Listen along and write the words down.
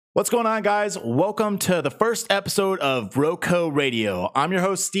What's going on, guys? Welcome to the first episode of Broco Radio. I'm your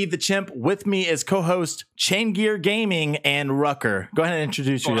host, Steve the Chimp. With me is co-host Chain Gear Gaming and Rucker. Go ahead and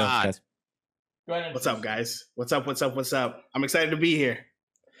introduce yourselves, guys. What's up, guys? What's up? I'm excited to be here.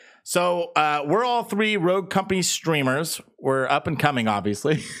 So we're all three Rogue Company streamers. We're up and coming,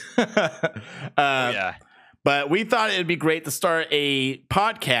 obviously. Yeah. But we thought it'd be great to start a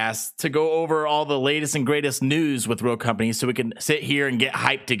podcast to go over all the latest and greatest news with Rogue Company so we can sit here and get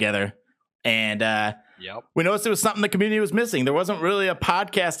hyped together. And we noticed it was something the community was missing. There wasn't really a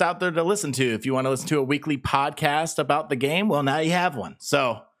podcast out there to listen to. If you want to listen to a weekly podcast about the game, well, now you have one.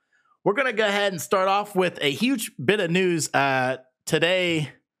 So we're going to go ahead and start off with a huge bit of news. Today,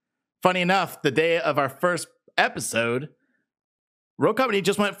 funny enough, the day of our first episode, Rogue Company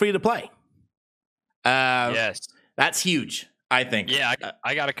just went free to play. Yes, that's huge, I think. Yeah,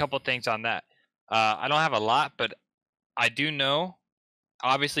 I got a couple things on that. I don't have a lot, but I do know,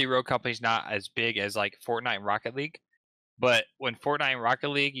 obviously, Rogue Company's not as big as like Fortnite and Rocket League. But when Fortnite and Rocket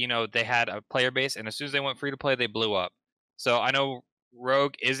League, they had a player base, and as soon as they went free to play, they blew up. So I know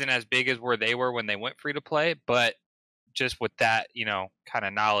Rogue isn't as big as where they were when they went free to play, but just with that, kind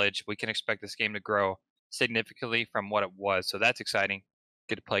of knowledge, we can expect this game to grow significantly from what it was. So that's exciting.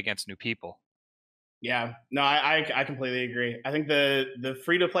 Get to play against new people. Yeah, no, I completely agree. I think the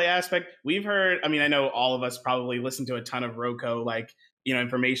free to play aspect we've heard. I mean, I know all of us probably listen to a ton of Roco,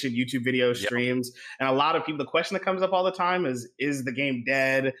 information, YouTube video streams, and a lot of people. The question that comes up all the time is the game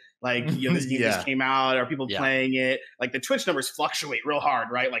dead? This game just came out. Are people playing it? Like the Twitch numbers fluctuate real hard,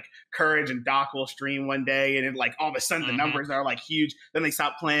 right? Like Courage and Doc will stream one day, and all of a sudden the numbers are huge. Then they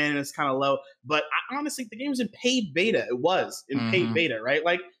stop playing, and it's kind of low. But I honestly, the game was in paid beta. It was in paid beta, right?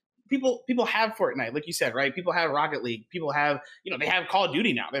 People have Fortnite, like you said, right? People have Rocket League. People have, they have Call of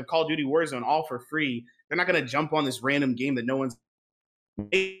Duty now. They have Call of Duty Warzone all for free. They're not going to jump on this random game that no one's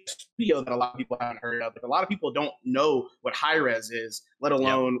studio that a lot of people haven't heard of. Like, a lot of people don't know what Hi-Rez is, let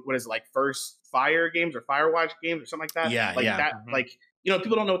alone what is it, First Fire games or Firewatch games or something like that.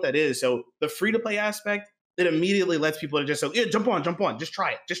 People don't know what that is. So the free to play aspect, it immediately lets people to just say, jump on, just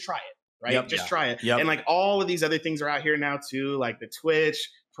try it. Right? Try it. Yep. And all of these other things are out here now too, like the Twitch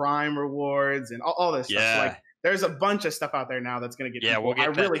Prime rewards and all this stuff. So there's a bunch of stuff out there now that's going to get people. We'll get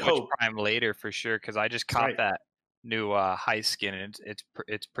I really hope Prime later for sure, because I just caught that new high skin and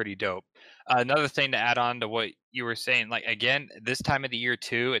it's pretty dope. Another thing to add on to what you were saying, again, this time of the year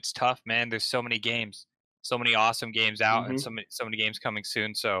too, it's tough, man. There's so many games, so many awesome games out, and so many games coming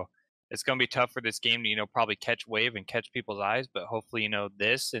soon. So it's going to be tough for this game to probably catch wave and catch people's eyes. But hopefully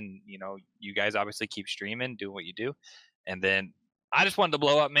this, and you guys obviously keep streaming, doing what you do, and then I just wanted to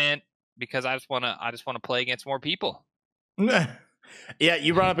blow up, man, because I just want to play against more people. Yeah,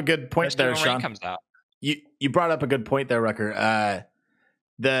 you brought up a good point there, Sean. Comes out. You brought up a good point there, Rucker.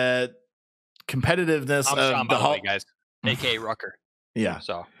 The competitiveness of Sean, the whole guys, aka Rucker. Yeah.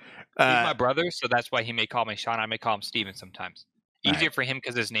 So he's my brother, so that's why he may call me Sean. I may call him Steven sometimes. Easier for him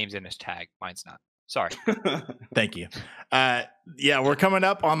because his name's in his tag. Mine's not. Sorry. Thank you. We're coming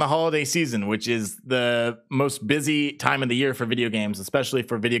up on the holiday season, which is the most busy time of the year for video games, especially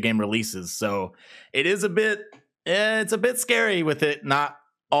for video game releases. So it is it's a bit scary with it not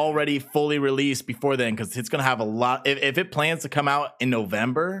already fully released before then, because it's going to have a lot. If it plans to come out in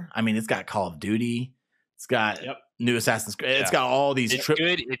November, I mean, it's got Call of Duty. It's got new Assassin's Creed. It's got all these. It's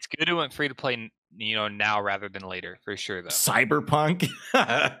good. It's good it went free to play, now rather than later, for sure. Though Cyberpunk,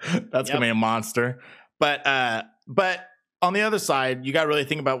 that's gonna be a monster. But on the other side, you got to really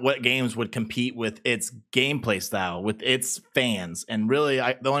think about what games would compete with its gameplay style, with its fans, and really,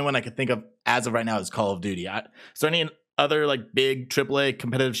 the only one I could think of as of right now is Call of Duty. Is there any other big AAA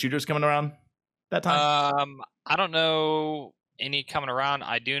competitive shooters coming around that time? I don't know any coming around.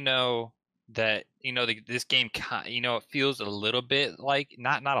 I do know that this game it feels a little bit like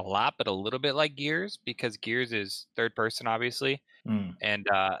not a lot, but a little bit like Gears, because Gears is third person, obviously, and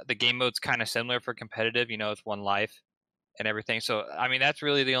the game mode's kind of similar for competitive. It's one life and everything. So I mean, that's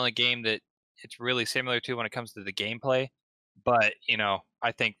really the only game that it's really similar to when it comes to the gameplay. But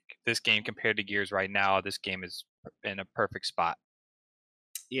I think this game compared to Gears right now, this game is in a perfect spot.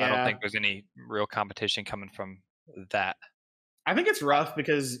 I don't think there's any real competition coming from that. I think it's rough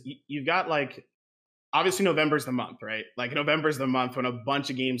because you've got obviously November's the month, right? November's the month when a bunch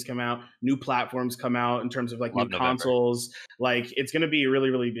of games come out, new platforms come out in terms of new consoles. It's going to be really,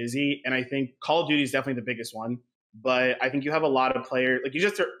 really busy. And I think Call of Duty is definitely the biggest one. But I think you have a lot of players.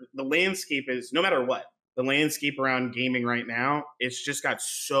 The landscape is, no matter what, the landscape around gaming right now, it's just got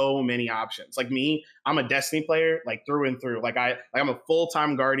so many options. Like me, I'm a Destiny player, through and through. I'm a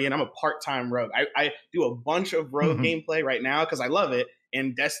full-time Guardian. I'm a part-time Rogue. I do a bunch of Rogue gameplay right now because I love it.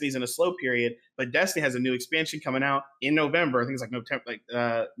 and Destiny's in a slow period. But Destiny has a new expansion coming out in November. I think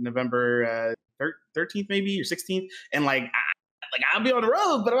it's November 13th maybe or 16th, and I'll be on the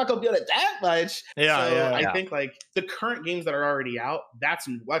road, but I'm not gonna be on it that much. I think like the current games that are already out, that's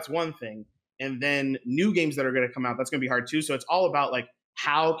one thing, and then new games that are gonna come out, that's gonna be hard too. So it's all about like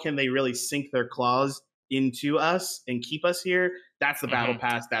how can they really sink their claws into us and keep us here. That's the battle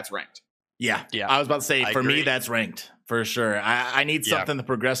pass. That's ranked. Yeah. I was about to say, for me, that's ranked for sure. I need something to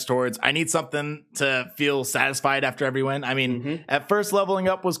progress towards. I need something to feel satisfied after every win. I mean, at first leveling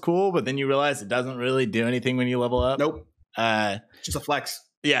up was cool, but then you realize it doesn't really do anything when you level up. Nope. Just a flex.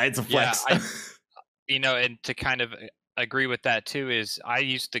 Yeah, it's a flex. Yeah, and to kind of agree with that too is I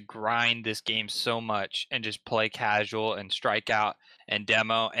used to grind this game so much and just play casual and strike out and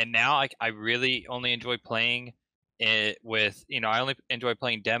demo, and now I really only enjoy playing it with, I only enjoy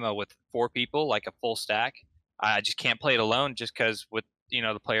playing demo with 4 people, like a full stack. I just can't play it alone just because with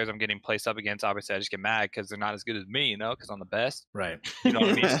the players I'm getting placed up against, obviously I just get mad because they're not as good as me, because I'm the best. Right. You know what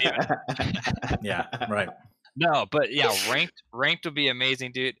I mean, Steven? Yeah, right. No, but yeah, ranked would be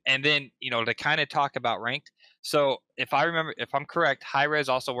amazing, dude. And then, to kind of talk about ranked. So if I'm correct, Hi-Rez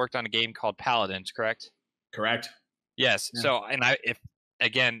also worked on a game called Paladins, correct? Correct. Yes. Yeah. So, and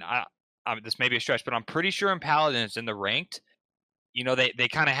this may be a stretch, but I'm pretty sure in Paladins in the ranked, they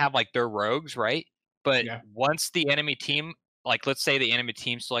kind of have like their rogues, right? But once the enemy team, like let's say the enemy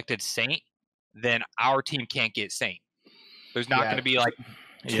team selected Saint, then our team can't get Saint. There's not going to be like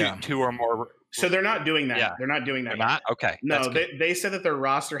two or more. So they're not doing that. Yeah. They're not doing that. They're not? Okay. No, they said that their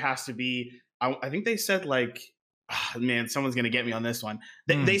roster has to be, I think they said like, man, someone's going to get me on this one.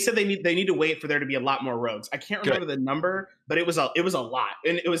 They said they need to wait for there to be a lot more rogues. I can't remember the number, but it was a lot.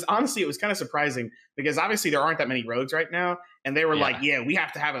 And it was kind of surprising because obviously there aren't that many rogues right now. And they were like, we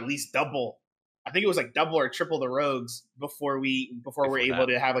have to have at least double. I think it was like double or triple the rogues before we're able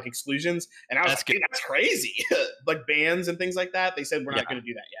to have like exclusions. And I was like, dude, that's crazy. Like bans and things like that. They said we're not going to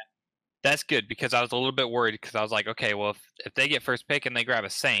do that yet. That's good because I was a little bit worried because I was like, okay, well, if they get first pick and they grab a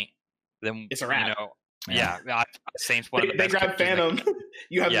Saint, then it's a wrap. Saints one. They grab Phantom.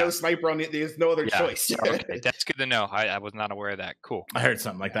 You have no sniper on it. There's no other choice. Okay. That's good to know. I was not aware of that. Cool. I heard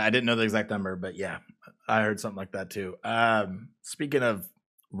something like that. I didn't know the exact number, but yeah, I heard something like that too. Speaking of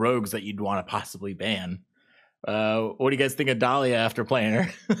rogues that you'd want to possibly ban, what do you guys think of Dahlia after playing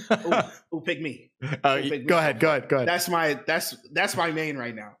her? Pick me. Go ahead. That's my main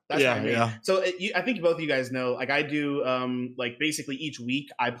right now. That's my main. Yeah. So I think both of you guys know, like I do, like basically each week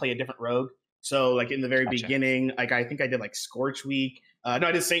I play a different rogue. So like in the very beginning, like I think I did like Scorch Week. No,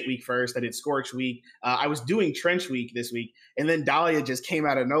 I did Saint Week first. I did Scorch Week. I was doing Trench Week this week, and then Dahlia just came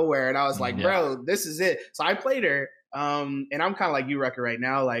out of nowhere, and I was like, bro, this is it. So I played her, and I'm kind of like you, Rucker, right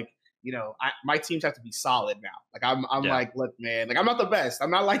now. Like, my teams have to be solid now. Like I'm like, look, man, like I'm not the best.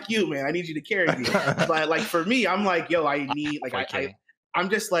 I'm not like you, man. I need you to carry me. But like for me, I'm like, yo, I need like I'm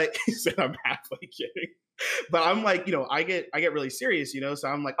just like, he said I'm halfway kidding. But I'm like, I get really serious, so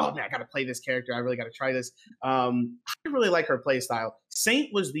I'm like, oh man, I got to play this character. I really got to try this. I really like her play style. Saint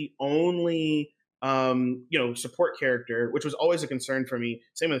was the only, support character, which was always a concern for me.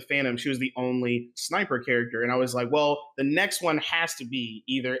 Same with Phantom. She was the only sniper character. And I was like, well, the next one has to be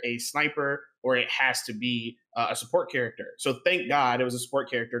either a sniper or it has to be a support character. So thank God it was a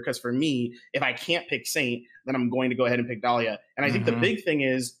support character. Because for me, if I can't pick Saint, then I'm going to go ahead and pick Dahlia. And I think the big thing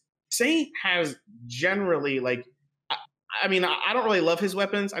is, Saint has generally like, I mean, I don't really love his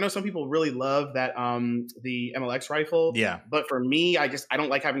weapons. I know some people really love that the MLX rifle. Yeah. But for me, I don't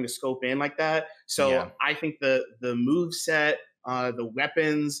like having to scope in like that. So I think the move set, the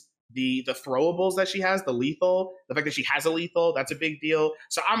weapons, the throwables that she has, the lethal, the fact that she has a lethal, that's a big deal.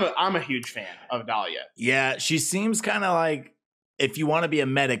 So I'm a huge fan of Dahlia. Yeah, she seems kind of like if you want to be a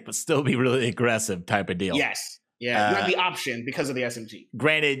medic but still be really aggressive type of deal. Yes. Yeah, you have the option because of the SMG.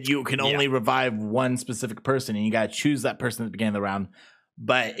 Granted, you can only revive one specific person, and you got to choose that person at the beginning of the round.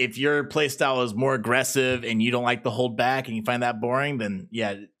 But if your playstyle is more aggressive and you don't like the hold back and you find that boring, then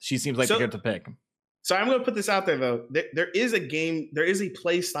she seems like the girl to pick. So I'm going to put this out there, though. There is a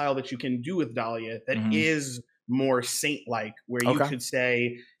play style that you can do with Dahlia that is more Saint-like, where you could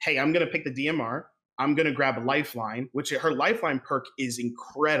say, hey, I'm going to pick the DMR. I'm going to grab a Lifeline, which her Lifeline perk is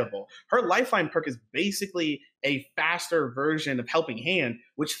incredible. Her Lifeline perk is basically a faster version of Helping Hand,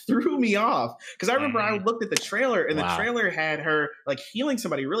 which threw me off. Because I remember I looked at the trailer, and the trailer had her like healing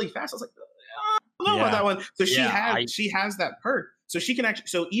somebody really fast. I was like, I don't know about that one. So she has that perk. So she can actually,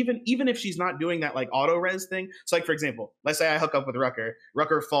 so even if she's not doing that like auto res thing, so like for example, let's say I hook up with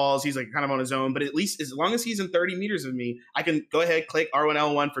Rucker falls, he's like kind of on his own, but at least as long as he's in 30 meters of me, I can go ahead, click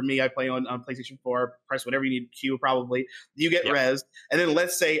R1L1 for me. I play on PlayStation 4, press whatever you need, Q probably. You get res, and then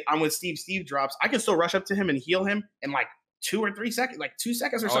let's say I'm with Steve. Steve drops, I can still rush up to him and heal him in like 2 or 3 seconds, like 2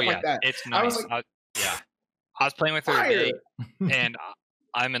 seconds or something like that. It's nice. I was like, I was playing with her today, and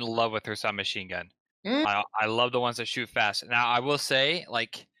I'm in love with her submachine gun. I love the ones that shoot fast. Now, I will say,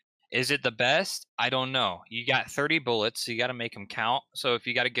 like, is it the best? I don't know. You got 30 bullets, so you got to make them count. So if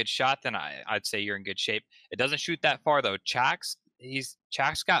you got a good shot, then I'd say you're in good shape. It doesn't shoot that far, though. Chak's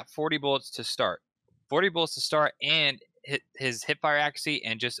got 40 bullets to start. 40 bullets to start, and his hipfire accuracy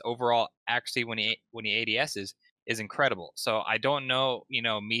and just overall accuracy when he ADSs is incredible. So I don't know,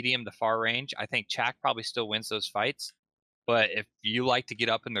 medium to far range. I think Chak probably still wins those fights. But if you like to get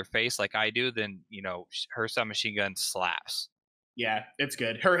up in their face like I do, then, her submachine gun slaps. Yeah, it's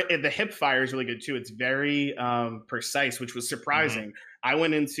good. The hip fire is really good too. It's very precise, which was surprising. Mm-hmm. I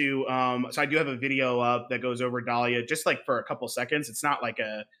went into so I do have a video up that goes over Dahlia just like for a couple seconds. It's not like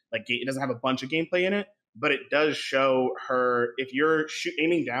it doesn't have a bunch of gameplay in it, but it does show her if you're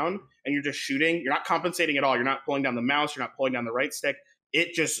aiming down and you're just shooting, you're not compensating at all. You're not pulling down the mouse, you're not pulling down the right stick.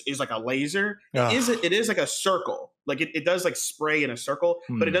 It just is like a laser. It is like a circle. Like it does like spray in a circle,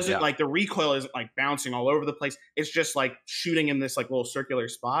 but it doesn't like the recoil isn't like bouncing all over the place. It's just like shooting in this like little circular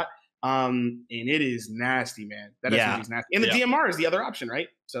spot. And it is nasty, man. That is nasty. And the DMR is the other option, right?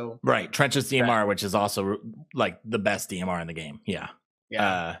 So Trench's DMR, which is also like the best DMR in the game. Yeah.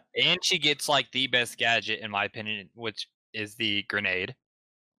 And she gets like the best gadget in my opinion, which is the grenade.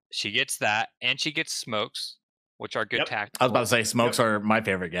 She gets that, and she gets smokes, which are good tactical. I was about to say smokes are my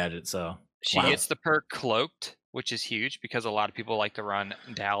favorite gadget. So she gets the perk cloaked, which is huge because a lot of people like to run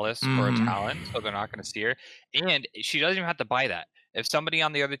Dallas or a Talon, so they're not going to see her. And she doesn't even have to buy that. If somebody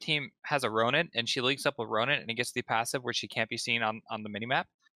on the other team has a Ronin and she links up with Ronin and it gets the passive where she can't be seen on the minimap,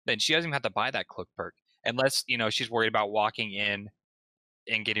 then she doesn't even have to buy that cloak perk unless she's worried about walking in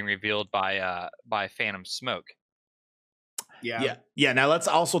and getting revealed by Phantom Smoke. Yeah. Now let's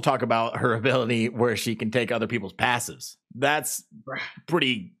also talk about her ability where she can take other people's passives. That's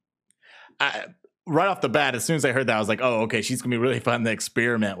pretty. Right off the bat, as soon as I heard that, I was like, "Oh, okay, she's gonna be really fun to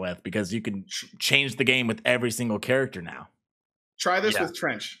experiment with because you can change the game with every single character now." Try this with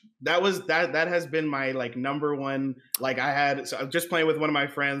Trench. That has been my like number one. Like I was just playing with one of my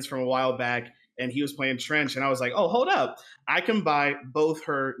friends from a while back, and he was playing Trench, and I was like, "Oh, hold up! I can buy both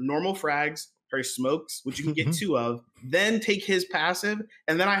her normal frags, her smokes, which you can get 2 of, then take his passive,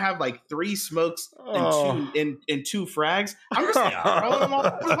 and then I have like 3 smokes and 2 frags. I'm just throwing them all.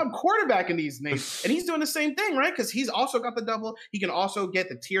 I'm quarterbacking these names, and he's doing the same thing, right? Because he's also got the double. He can also get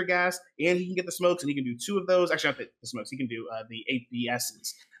the tear gas, and he can get the smokes, and he can do 2 of those. Actually, not the smokes. He can do the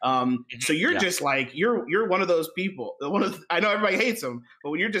ABSs. So you're just like you're one of those people. I know everybody hates him, but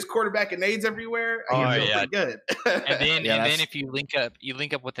when you're just quarterbacking nades everywhere, you're pretty good. And then if you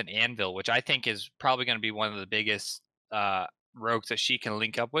link up with an Anvil, which I think is probably going to be one of the biggest rogues that she can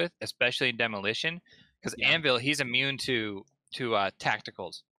link up with, especially in Demolition, because Anvil, he's immune to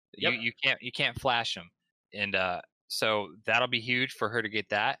tacticals. You can't flash him, and so that'll be huge for her to get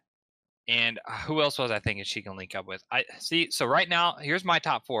that. And who else was I thinking she can link up with? I see. So right now, here's my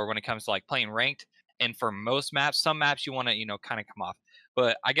top 4 when it comes to like playing ranked. And for most maps, some maps you want to kind of come off,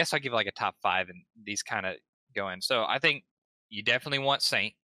 but I guess I'll give like a top 5 and these kind of go in. So I think you definitely want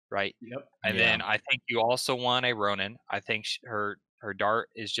Saint, right? Yep. And then I think you also want a Ronin. I think her dart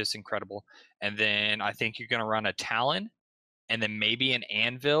is just incredible. And then I think you're going to run a Talon, and then maybe an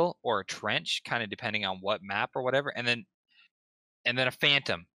Anvil or a Trench, kind of depending on what map or whatever. And then a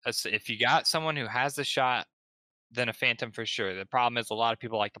Phantom. If you got someone who has the shot, then a Phantom for sure. The problem is a lot of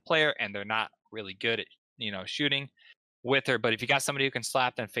people like the player and they're not really good at shooting with her. But if you got somebody who can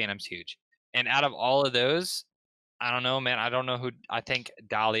slap, then Phantom's huge. And out of all of those, I don't know, man. I don't know who. I think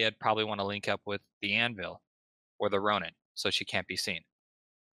Dahlia would probably want to link up with the Anvil or the Ronin, so she can't be seen.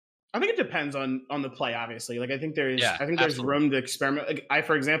 I think it depends on the play. Obviously, like I think there's room to experiment. Like,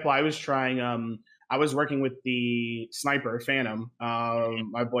 for example, I was trying. I was working with the sniper Phantom.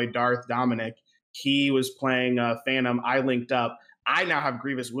 My boy Darth Dominic. He was playing Phantom. I linked up. I now have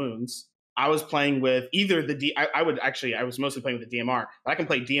grievous wounds. I was playing with either the I was mostly playing with the DMR. But I can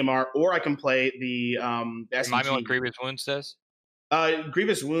play DMR or I can play the SMG. Remind me what grievous wounds says.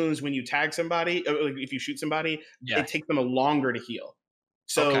 Grievous wounds, when you tag somebody, if you shoot somebody, it takes them a longer to heal.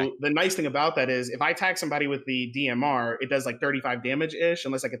 So the nice thing about that is if I tag somebody with the DMR, it does like 35 damage-ish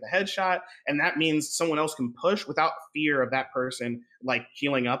unless I get the headshot. And that means someone else can push without fear of that person like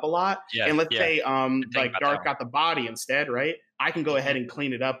healing up a lot. And let's say like Darth got the body instead, right? I can go ahead and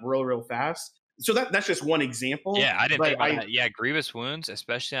clean it up real fast. So that's just one example. Yeah, I didn't think about that. Yeah, grievous wounds,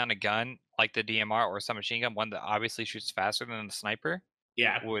 especially on a gun like the DMR or submachine gun, one that obviously shoots faster than the sniper.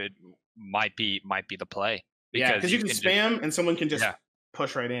 Yeah, might be the play. Because you can spam and someone can just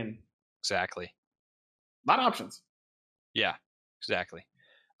push right in. Exactly. A lot of options. Yeah, exactly.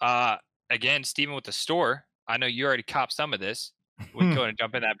 Again, Steven with the store. I know you already copped some of this. We can go and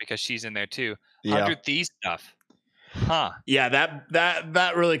jump in that because she's in there too. 100 Thieves stuff. Huh. Yeah,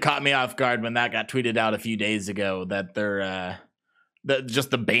 that really caught me off guard when that got tweeted out a few days ago, that they're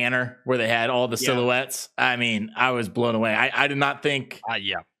just the banner where they had all the silhouettes. I mean, I was blown away. I did not think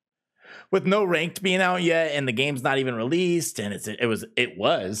with no ranked being out yet and the game's not even released, and it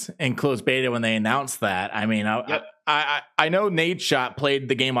was in closed beta when they announced that. I mean, I know Nadeshot played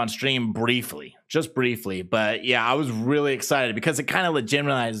the game on stream just briefly, but yeah, I was really excited because it kind of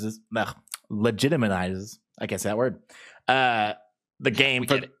legitimizes, I guess that word, the game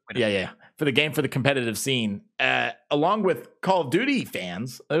for the game, for the competitive scene, along with Call of Duty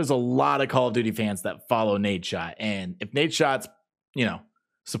fans. There's a lot of Call of Duty fans that follow Nadeshot, and if Nadeshot's,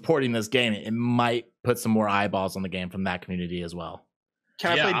 supporting this game, it might put some more eyeballs on the game from that community as well.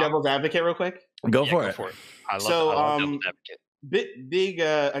 Can I play devil's advocate real quick? Go for it. I love devil's advocate. Big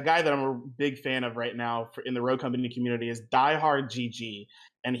a guy that I'm a big fan of right now in the Rogue Company community is Diehard GG,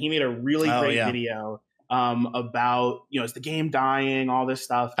 and he made a really great video about, is the game dying, all this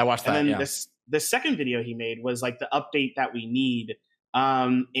stuff. I watched that. And then the second video he made was like the update that we need.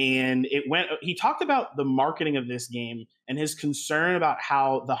 And he talked about the marketing of this game and his concern about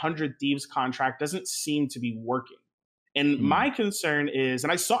how the 100 Thieves contract doesn't seem to be working. And my concern is,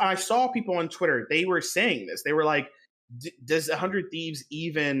 and I saw people on Twitter, they were saying this. They were like, does 100 Thieves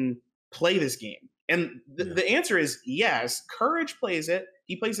even play this game? And the answer is yes. Courage plays it.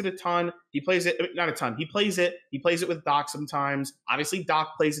 He plays it a ton. He plays it, not a ton. He plays it with Doc sometimes. Obviously,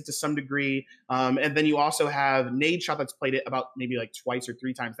 Doc plays it to some degree. And then you also have Nadeshot that's played it about maybe like twice or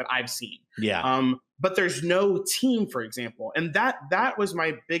three times that I've seen. Yeah. But there's no team, for example. And that was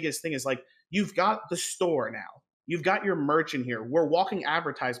my biggest thing is like, you've got the store now. You've got your merch in here. We're walking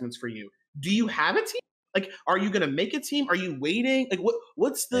advertisements for you. Do you have a team? Like, are you going to make a team? Are you waiting? Like,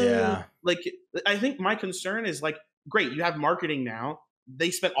 what's the, like, I think my concern is like, great, you have marketing now.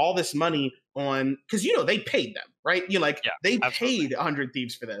 They spent all this money on, because, they paid them, right? They paid 100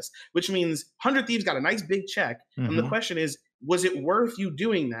 Thieves for this, which means 100 Thieves got a nice big check. And the question is, was it worth you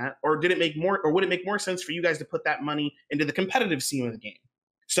doing that? Or would it make more sense for you guys to put that money into the competitive scene of the game?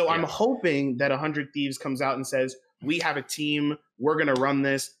 So I'm hoping that 100 Thieves comes out and says, we have a team, we're going to run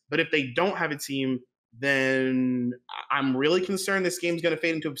this. But if they don't have a team, then I'm really concerned this game's going to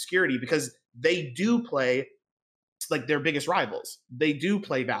fade into obscurity, because they do play like their biggest rivals. They do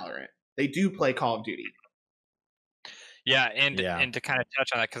play Valorant. They do play Call of Duty. Yeah, and to kind of touch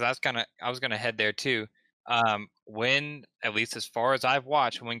on that, because I was gonna head there too. When, at least as far as I've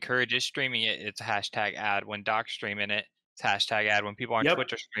watched, when Courage is streaming it, it's a hashtag ad. When Doc's streaming it, it's a hashtag ad. When people on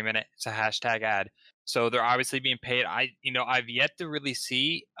Twitch are streaming it, it's a hashtag ad. So they're obviously being paid. I've yet to really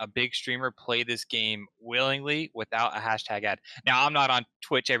see a big streamer play this game willingly without a hashtag ad. Now, I'm not on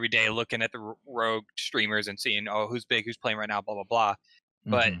Twitch every day looking at the Rogue streamers and seeing, who's big, who's playing right now, blah, blah, blah.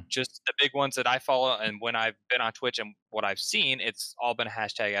 But just the big ones that I follow, and when I've been on Twitch and what I've seen, it's all been a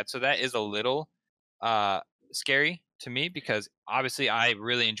hashtag ad. So that is a little scary to me, because obviously I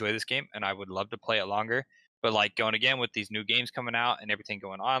really enjoy this game and I would love to play it longer. But like, going again with these new games coming out and everything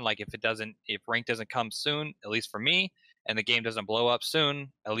going on, like if rank doesn't come soon, at least for me, and the game doesn't blow up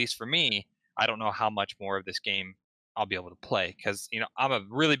soon, at least for me, I don't know how much more of this game I'll be able to play, because I'm a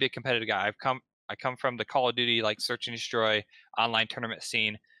really big competitive guy. I come from the Call of Duty, like, search and destroy online tournament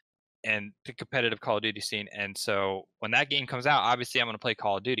scene and the competitive Call of Duty scene. And so when that game comes out, obviously I'm going to play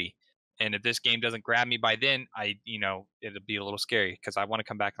Call of Duty. And if this game doesn't grab me by then, it'll be a little scary, because I want to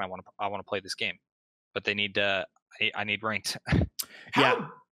come back and I want to play this game. But they need I need ranked.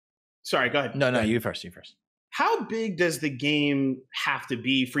 Sorry, go ahead. No, you first. How big does the game have to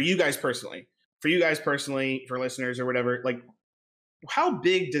be for you guys personally? For listeners or whatever, like, how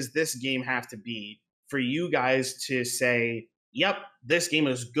big does this game have to be for you guys to say, yep, this game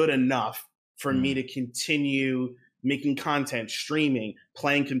is good enough for me to continue making content, streaming,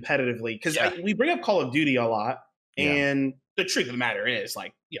 playing competitively? Because we bring up Call of Duty a lot, and the truth of the matter is,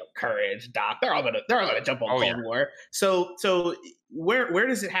 like, Courage, Doc, they're all gonna jump on Cold War. So where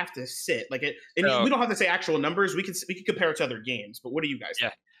does it have to sit? Like, we don't have to say actual numbers. We can compare it to other games. But what do you guys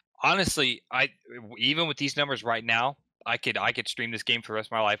think? Honestly, even with these numbers right now, I could stream this game for the rest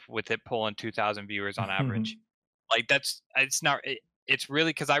of my life with it pulling 2,000 viewers on average. Like, it's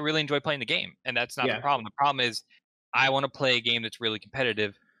really because I really enjoy playing the game, and that's not the problem. The problem is I want to play a game that's really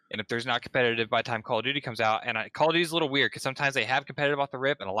competitive. And if there's not competitive by the time Call of Duty comes out, and Call of Duty is a little weird because sometimes they have competitive off the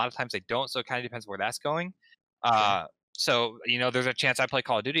rip, and a lot of times they don't. So it kind of depends where that's going. Sure. So there's a chance I play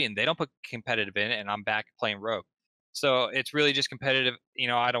Call of Duty and they don't put competitive in it, and I'm back playing Rogue. So it's really just competitive.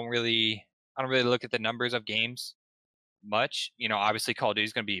 I don't really look at the numbers of games much. Obviously Call of Duty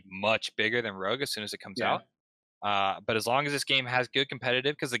is going to be much bigger than Rogue as soon as it comes out. But as long as this game has good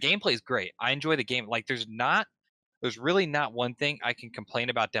competitive, because the gameplay is great, I enjoy the game. Like there's really not one thing I can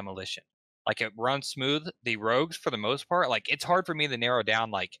complain about Demolition. Like it runs smooth. The rogues, for the most part, like it's hard for me to narrow down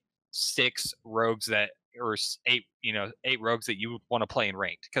like 6 rogues or 8 rogues that you want to play in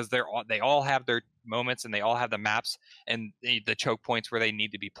ranked, because they all have their moments and they all have the maps and the choke points where they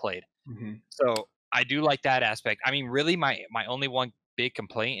need to be played. Mm-hmm. So I do like that aspect. I mean, really, my only one big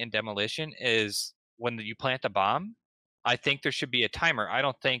complaint in Demolition is when you plant the bomb. I think there should be a timer. I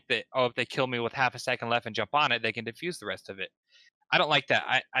don't think that, if they kill me with half a second left and jump on it, they can defuse the rest of it. I don't like that.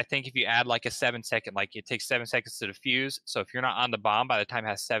 I think if you add like a 7-second, like it takes 7 seconds to defuse. So if you're not on the bomb by the time it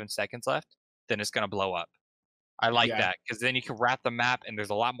has 7 seconds left, then it's going to blow up. I like that, because then you can wrap the map and there's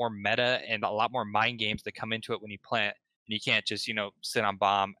a lot more meta and a lot more mind games that come into it when you plant. And you can't just, sit on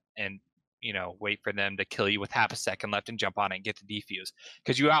bomb and, wait for them to kill you with half a second left and jump on it and get the defuse.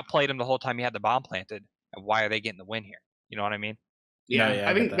 Because you outplayed them the whole time you had the bomb planted. And why are they getting the win here? You know what I mean? Yeah,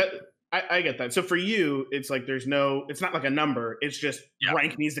 I think that I get that. So for you, it's like it's not like a number. It's just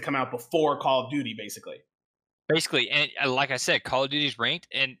rank needs to come out before Call of Duty, basically. Basically, and like I said, Call of Duty's ranked,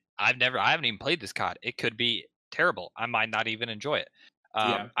 and I haven't even played this COD. It could be terrible. I might not even enjoy it.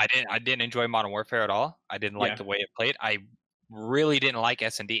 I didn't enjoy Modern Warfare at all. I didn't like the way it played. I really didn't like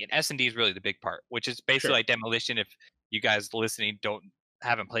S&D, and S&D is really the big part, which is basically like Demolition. If you guys listening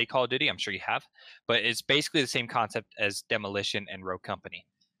haven't played Call of Duty, I'm sure you have, but it's basically the same concept as Demolition and Rogue Company.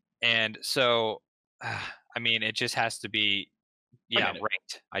 And so, I mean, it just has to be,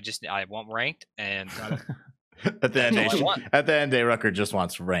 ranked. I want ranked, and at the end of the day, Rucker just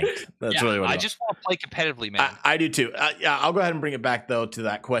wants ranked. That's really what I just want to play competitively, man. I do too. I'll go ahead and bring it back though to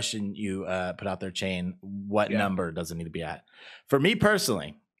that question you put out there, Chain. What number does it need to be at? For me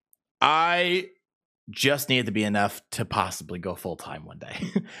personally, I just need it to be enough to possibly go full time one day.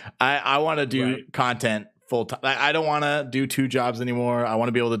 I want to do content full time. I don't want to do 2 jobs anymore. I want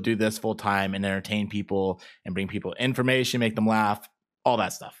to be able to do this full time and entertain people and bring people information, make them laugh, all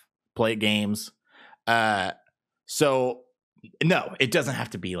that stuff. Play games. So no, it doesn't have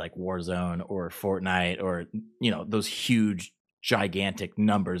to be like Warzone or Fortnite or those huge, gigantic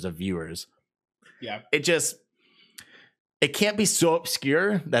numbers of viewers. Yeah, it can't be so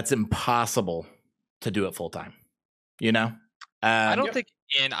obscure that's impossible to do it full time. I don't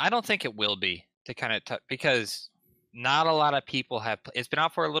think it will be, to kind of because not a lot of people have. It's been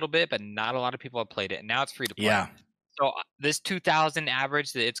out for a little bit, but not a lot of people have played it, and now it's free to play. Yeah. So this 2,000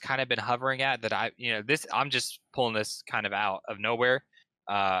 average that it's kind of been hovering at, that I'm just pulling this kind of out of nowhere.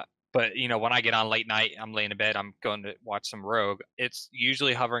 But when I get on late night, I'm laying in bed, I'm going to watch some Rogue. It's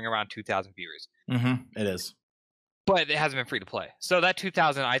usually hovering around 2,000 viewers. Mm-hmm. It is, but it hasn't been free to play. So that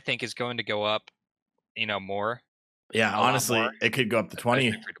 2,000, I think, is going to go up. More. Yeah, honestly, it could go up to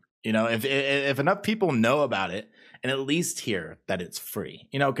 20. If enough people know about it and at least hear that it's free,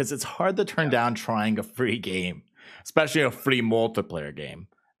 because it's hard to turn down trying a free game, especially a free multiplayer game.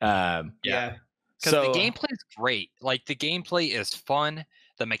 Because the gameplay is great. Like the gameplay is fun.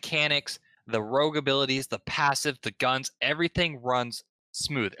 The mechanics, the rogue abilities, the passive, the guns, everything runs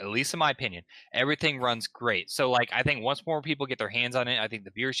smooth. At least in my opinion, everything runs great. So like, I think once more people get their hands on it, I think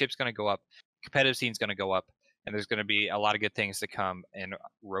the viewership's going to go up. Competitive scene's going to go up, and there's going to be a lot of good things to come in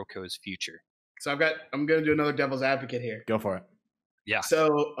Roko's future. So I'm going to do another devil's advocate here. Go for it. Yeah.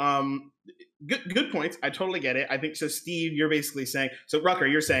 So good points. I totally get it. I think so. Steve, you're basically saying, so Rucker,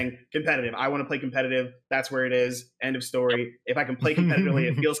 you're saying competitive. I want to play competitive. That's where it is. End of story. Yep. If I can play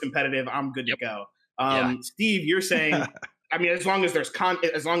competitively, it feels competitive, I'm good to go. Steve, you're saying, I mean, as long as there's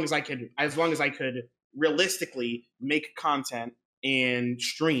as long as I could realistically make content and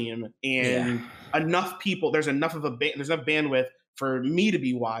stream and enough people, there's enough bandwidth for me to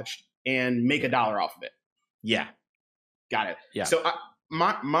be watched and make $1 off of it. Yeah. Got it. Yeah. So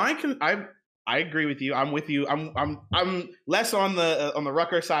I agree with you. I'm with you. I'm less on the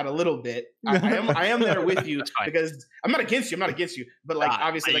Rucker side a little bit. I am there with you because I'm not against you. But like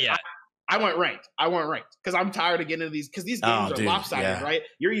obviously I want ranked because I'm tired of getting into these, because these games are lopsided, right?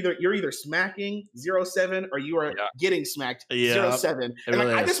 You're either smacking 0-7 or you are getting smacked 0-7. And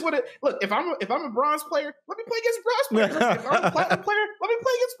really I just want to look, if I'm a bronze player, let me play against bronze players. If I'm a platinum player, let me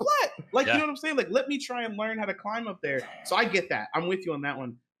play against plat. Like you know what I'm saying? Like let me try and learn how to climb up there. So I get that. I'm with you on that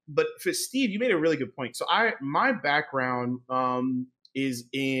one. but for Steve, you made a really good point. So my background is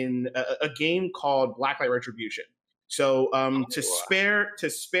in a game called Blacklight Retribution. So to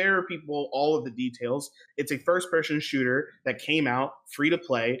spare people all of the details, it's a first-person shooter that came out free to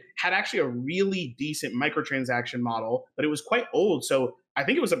play, had actually a really decent microtransaction model, but it was quite old. So I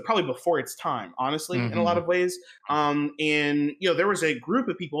think it was probably before its time, honestly, in a lot of ways. And there was a group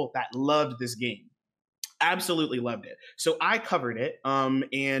of people that loved this game. Absolutely loved it. So I covered it.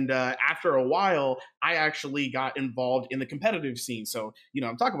 And after a while, I actually got involved in the competitive scene. So,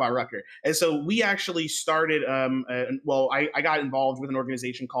 I'm talking about Rucker. And so we actually started, I got involved with an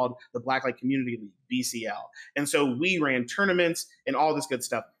organization called the Blacklight Community League, BCL. And so we ran tournaments and all this good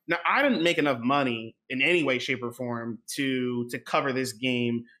stuff. Now, I didn't make enough money in any way, shape, or form to cover this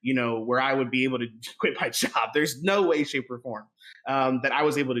game, where I would be able to quit my job. There's no way, shape, or form that I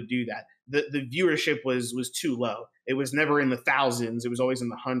was able to do that. The viewership was too low. It was never in the thousands. It was always in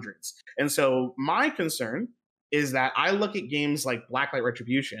the hundreds. And so my concern is that I look at games like Blacklight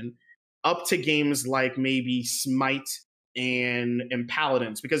Retribution up to games like maybe Smite and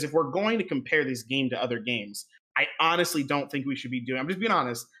Paladins, because if we're going to compare this game to other games, I honestly don't think we should be doing, I'm just being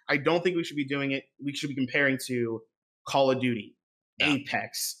honest, I don't think we should be doing it. We should be comparing to Call of Duty,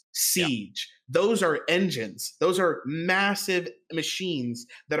 Apex, Siege. Those are engines. Those are massive machines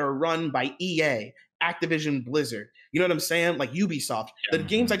that are run by EA, Activision Blizzard. You know what I'm saying? Like Ubisoft. The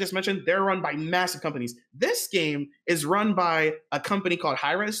games I just mentioned, they're run by massive companies. This game is run by a company called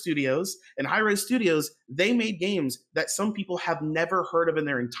Hi-Rez Studios. And Hi-Rez Studios, they made games that some people have never heard of in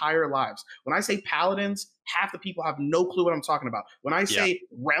their entire lives. When I say Paladins, half the people have no clue what I'm talking about. When I say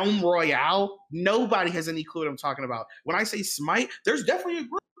Realm Royale, nobody has any clue what I'm talking about. When I say Smite, there's definitely a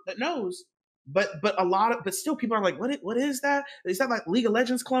group that knows. But still people are like, what is that? Is that like League of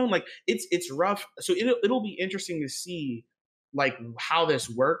Legends clone? Like it's rough. So it'll be interesting to see like how this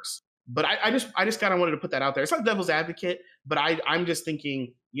works. But I just kind of wanted to put that out there. It's not devil's advocate, but I'm just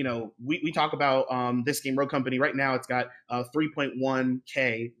thinking, we talk about this game, Rogue Company. Right now it's got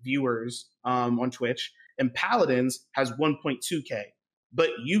 3.1K viewers on Twitch, and Paladins has 1.2K. But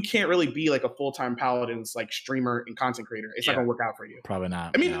you can't really be like a full-time Paladins like streamer and content creator. It's not gonna work out for you. Probably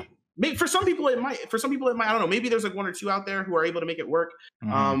not. I mean, maybe for some people it might. For some people it might. I don't know. Maybe there's like one or two out there who are able to make it work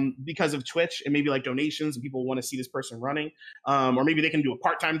because of Twitch and maybe like donations and people want to see this person running. Or maybe they can do a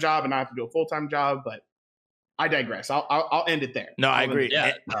part-time job and not have to do a full-time job. But I digress. I'll end it there. No, I agree.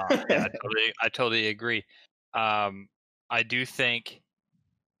 Yeah, I totally agree. I do think,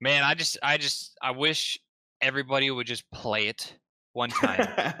 man, I wish everybody would just play it one time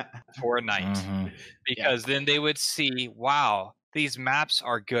for a night, because then they would see, wow, these maps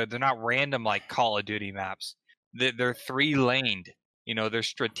are good. They're not random like Call of Duty maps. They're 3-laned. There's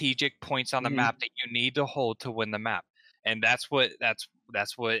strategic points on the map that you need to hold to win the map, and that's what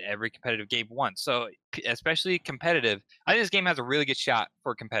every competitive game wants. So especially competitive, I think this game has a really good shot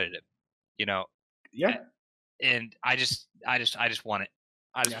for competitive. Yeah. And I just want it.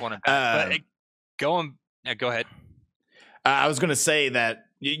 I just want it back. Go ahead. I was going to say that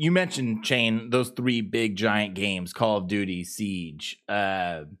you mentioned, Shane, those 3 big giant games, Call of Duty, Siege.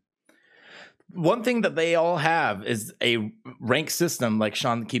 One thing that they all have is a rank system, like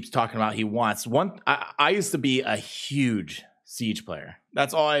Sean keeps talking about he wants. I used to be a huge Siege player.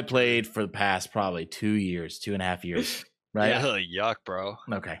 That's all I played for the past probably 2.5 years. Right? Yeah, yuck, bro.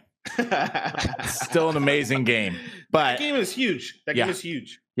 Okay. Still an amazing game. But that game is huge. That game is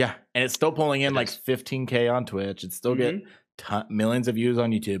huge. Yeah, and it's still pulling in like 15K on Twitch. It's still getting millions of views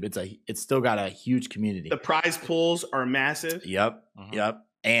on YouTube. It's still got a huge community. The prize pools are massive. Yep.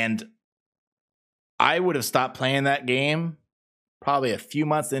 And I would have stopped playing that game probably a few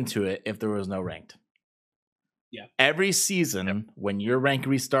months into it if there was no ranked. Yeah. Every season when your rank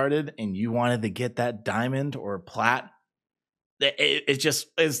restarted and you wanted to get that diamond or plat,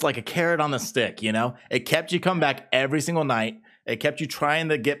 it's like a carrot on the stick, It kept you coming back every single night. It kept you trying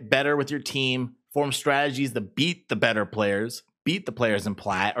to get better with your team, form strategies to beat the better players, beat the players in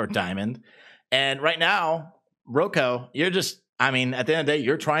plat or diamond. And right now, Roko, you're just, at the end of the day,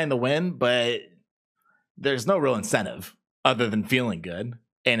 you're trying to win, but there's no real incentive other than feeling good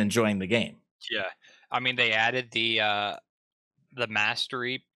and enjoying the game. Yeah. They added the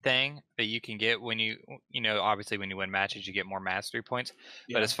mastery thing that you can get when you obviously when you win matches, you get more mastery points.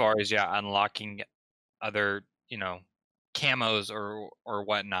 Yeah. But as far as unlocking other, camos or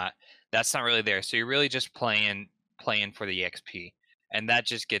whatnot, that's not really there. So you're really just playing for the XP, and that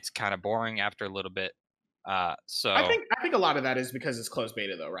just gets kind of boring after a little bit. So I think a lot of that is because it's closed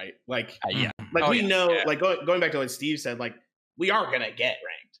beta, though, right? Like, know, like going back to what Steve said, like we are gonna get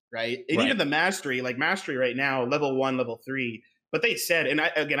ranked, right? And even the mastery, like mastery right now, level 1, level 3, But they said, and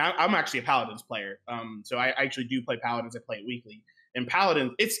I'm actually a Paladins player. So I actually do play Paladins. I play it weekly. And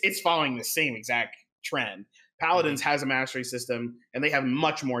Paladins, it's following the same exact trend. Paladins has a mastery system, and they have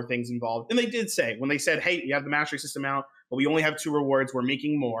much more things involved. And they did say, when they said, hey, you have the mastery system out, but we only have 2 rewards, we're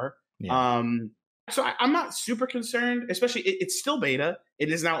making more. Yeah. So I'm not super concerned, especially it's still beta.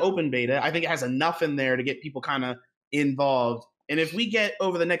 It is now open beta. I think it has enough in there to get people kind of involved. And if we get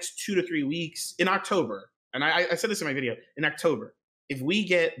over the next 2 to 3 weeks in October, and I said this in my video, in October, if we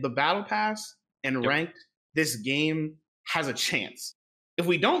get the battle pass and ranked, this game has a chance. If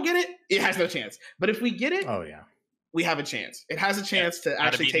we don't get it, it has no chance. But if we get it, we have a chance. It has a chance to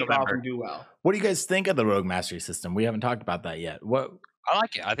actually take off and do well. What do you guys think of the Rogue Mastery system? We haven't talked about that yet. What? I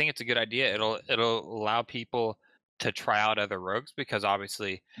like it. I think it's a good idea. It'll allow people to try out other rogues, because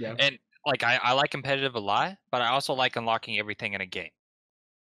obviously, and like I like competitive a lot, but I also like unlocking everything in a game.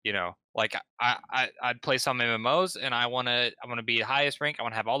 You know, like I'd play some MMOs, and I wanna be the highest rank. I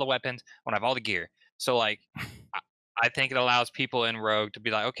want to have all the weapons. I want to have all the gear. So like, I think it allows people in Rogue to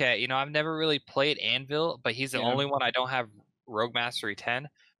be like, okay, you know, I've never really played Anvil, but he's the only one I don't have Rogue Mastery 10.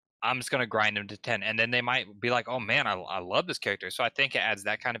 I'm just going to grind him to 10. And then they might be like, oh man, I love this character. So I think it adds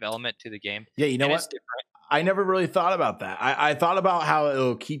that kind of element to the game. Yeah, you know what? I never really thought about that. I thought about how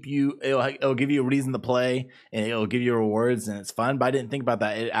it'll keep you, it'll give you a reason to play, and it'll give you rewards, and it's fun. But I didn't think about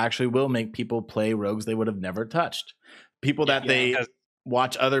that. It actually will make people play rogues they would have never touched. People that they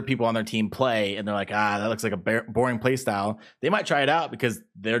watch other people on their team play, and they're like, that looks like a boring play style. They might try it out because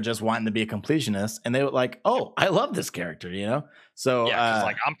they're just wanting to be a completionist, and they would like, oh, I love this character, you know? So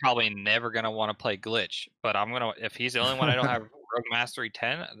like I'm probably never gonna want to play Glitch, but I'm gonna, if he's the only one I don't have Rogue Mastery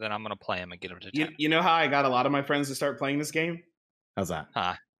 10, then I'm gonna play him and get him to 10. You know how I got a lot of my friends to start playing this game? How's that?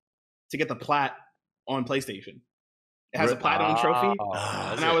 To get the plat on PlayStation. It has a platinum trophy,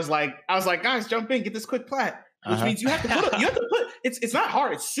 and I was like, guys, jump in, get this quick plat. Which means you have to put it's not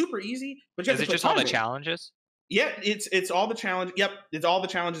hard, it's super easy, but you have to put just all the challenges? Yeah, it's all the challenge. Yep, it's all the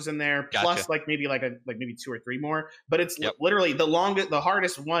challenges in there, plus maybe 2 or 3 more. But it's literally the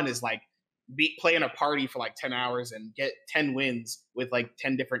hardest one is like play in a party for like 10 hours and get 10 wins with like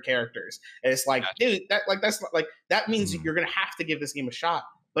 10 different characters. And it's like, dude, that means you're gonna have to give this game a shot.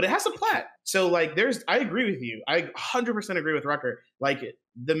 But it has a plat. So like I agree with you. I 100% agree with Rucker. Like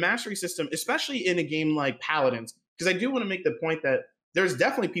the mastery system, especially in a game like Paladins, because I do want to make the point that there's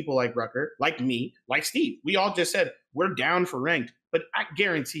definitely people like Rucker, like me, like Steve. We all just said we're down for ranked. But I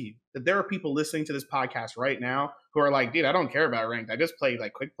guarantee you that there are people listening to this podcast right now who are like, dude, I don't care about ranked. I just play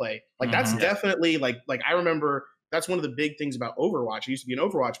like quick play. Like that's definitely like I remember that's one of the big things about Overwatch. I used to be an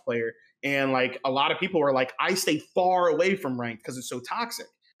Overwatch player, and like a lot of people were like, I stay far away from ranked because it's so toxic.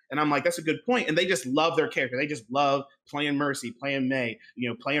 And I'm like, that's a good point. And they just love their character. They just love playing Mercy, playing Mei,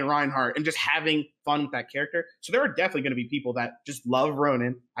 playing Reinhardt, and just having fun with that character. So there are definitely going to be people that just love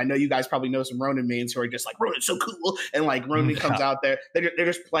Ronin. I know you guys probably know some Ronin mains who are just like, Ronin's so cool. And like Ronin comes out there. They're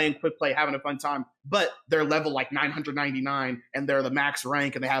just playing quick play, having a fun time. But they're level like 999 and they're the max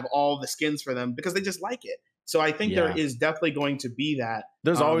rank and they have all the skins for them because they just like it. So I think there is definitely going to be that.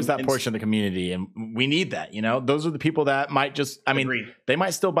 There's always that portion of the community, and we need that. Those are the people that might just, they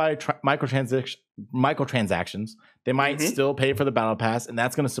might still buy microtransactions. They might still pay for the battle pass, and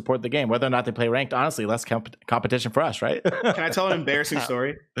that's going to support the game. Whether or not they play ranked, honestly, less competition for us, right? Can I tell an embarrassing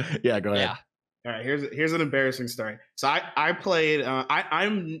story? Yeah, go ahead. Yeah. All right, here's an embarrassing story. So I played,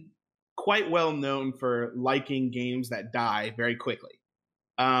 I'm quite well known for liking games that die very quickly.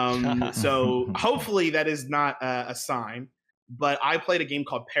 So hopefully that is not a sign, but I played a game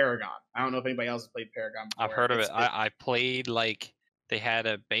called Paragon. I don't know if anybody else has played Paragon before. I've heard of it. I played like they had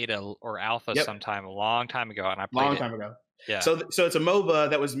a beta or alpha sometime a long time ago, and I played time ago. Yeah. So it's a MOBA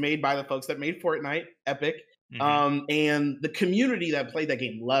that was made by the folks that made Fortnite, Epic. And the community that played that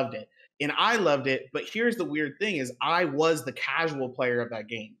game loved it. And I loved it. But here's the weird thing is I was the casual player of that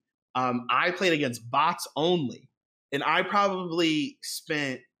game. I played against bots only. And I probably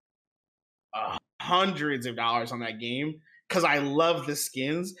spent hundreds of dollars on that game because I love the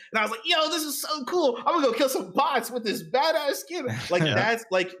skins. And I was like, yo, this is so cool. I'm going to go kill some bots with this badass skin. Like that's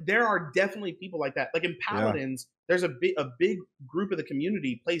like, there are definitely people like that. Like in Paladins, there's a big group of the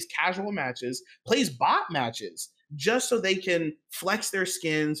community plays casual matches, plays bot matches just so they can flex their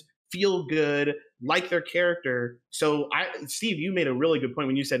skins, feel good, like their character. So Steve, you made a really good point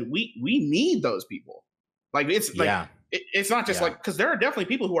when you said we need those people. Like it's like it's not just like because there are definitely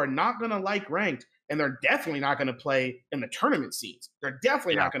people who are not going to like ranked, and they're definitely not going to play in the tournament seeds. They're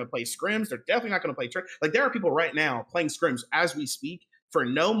definitely not going to play scrims. They're definitely not going to play like there are people right now playing scrims as we speak for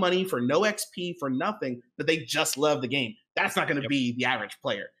no money, for no XP, for nothing, but they just love the game. That's not going to be the average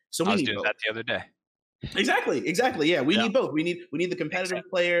player. So we need doing that the other day. Exactly. Yeah, we need both. We need the competitive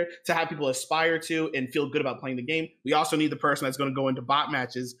player to have people aspire to and feel good about playing the game. We also need the person that's going to go into bot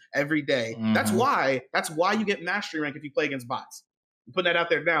matches every day. Mm-hmm. That's why you get mastery rank if you play against bots. I'm putting that out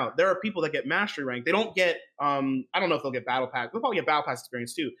there now. There are people that get mastery rank. They don't get I don't know if they'll get battle pass. They'll probably get battle pass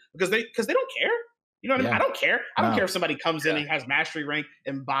experience too because they don't care. You know what I mean? I don't care. I don't care if somebody comes in and has mastery rank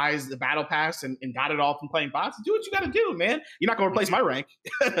and buys the battle pass and got it all from playing bots. Do what you got to do, man. You're not going to replace my rank.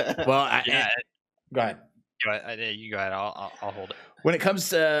 Well, go ahead. You go ahead. I'll hold it. When it comes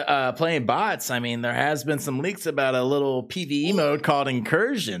to playing bots, I mean, there has been some leaks about a little PvE mode called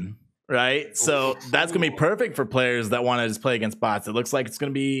Incursion, right? So that's going to be perfect for players that want to just play against bots. It looks like it's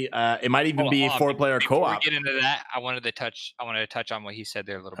going to be, it might even be 4-player co-op. Before we get into that, I wanted to touch on what he said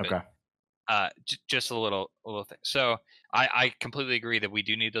there a little bit. Just a little thing. So I completely agree that we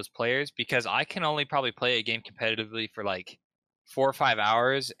do need those players because I can only probably play a game competitively for like 4 or 5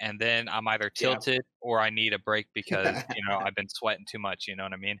 hours, and then I'm either tilted or I need a break because I've been sweating too much. You know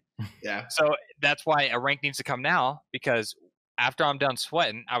what I mean? Yeah. So that's why a rank needs to come now, because after I'm done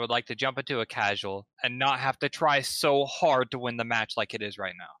sweating, I would like to jump into a casual and not have to try so hard to win the match like it is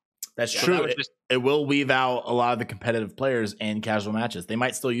right now. That's true. It will weave out a lot of the competitive players in casual matches. They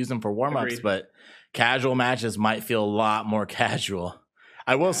might still use them for warm-ups, but casual matches might feel a lot more casual.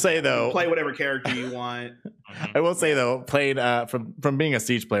 I will say though, play whatever character you want. I will say though, playing from being a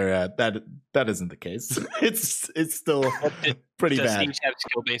Siege player, that isn't the case. It's still pretty bad. Does Siege have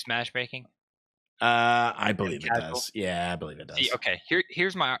skill-based matchmaking? I believe it does. Yeah, I believe it does. See, okay,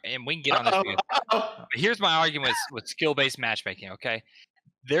 here's my, and we can get on this. Here's my argument with skill-based matchmaking. Okay,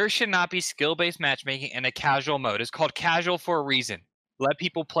 there should not be skill-based matchmaking in a casual mode. It's called casual for a reason. Let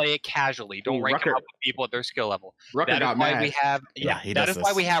people play it casually. Don't rank them up with people at their skill level. That is why we have that is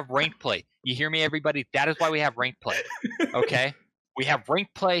why we have ranked play. You hear me, everybody? That is why we have ranked play. Okay? We have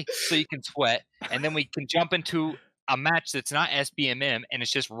ranked play so you can sweat, and then we can jump into a match that's not SBMM and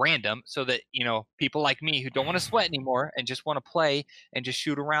it's just random, so that people like me who don't want to sweat anymore and just want to play and just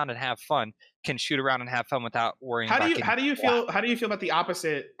shoot around and have fun can shoot around and have fun without worrying. How do you feel about the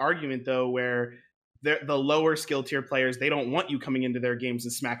opposite argument though, where the lower skill tier players, they don't want you coming into their games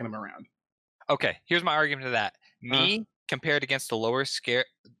and smacking them around? Okay, here's my argument to that. Me compared against the lower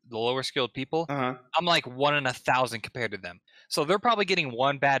skilled people, I'm like 1 in 1,000 compared to them. So they're probably getting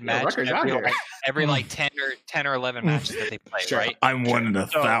one bad match every like 10 or 11 matches that they play, right? I'm 1 in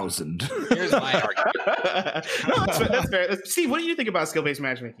 1,000. Here's my argument. That's fair. Steve, what do you think about skill-based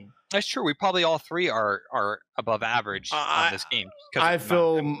matchmaking? That's true. We probably all three are above average on this game. I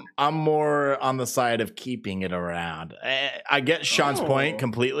feel I'm more on the side of keeping it around. I get Sean's point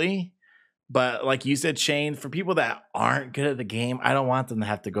completely. But like you said, Shane, for people that aren't good at the game, I don't want them to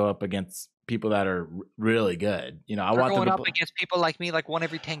have to go up against people that are really good. I want them to up against people like me, like 1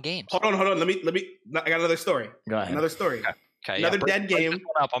 every 10 games. Hold on. Let me. I got another story. Go ahead. Another story. Okay. Another dead game.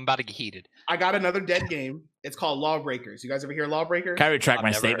 I'm about to get heated. I got another dead game. It's called Lawbreakers. You guys ever hear Lawbreakers? Can I retract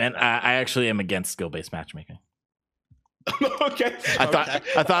my statement? I actually am against skill-based matchmaking. Okay. I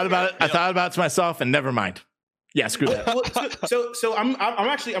thought about it. I thought about it to myself, and never mind. Yeah, screw that. So I'm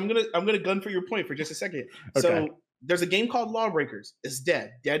gonna gun for your point for just a second. Okay. So there's a game called Lawbreakers. It's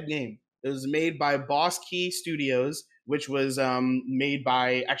dead game. It was made by Boss Key Studios, which was made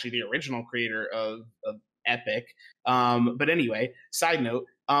by actually the original creator of Epic. But anyway, side note,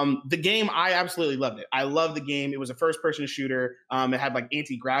 the game, I absolutely loved it. I love the game. It was a first-person shooter. It had like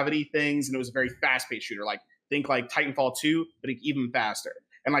anti-gravity things, and it was a very fast-paced shooter. Like think like Titanfall 2, but even faster.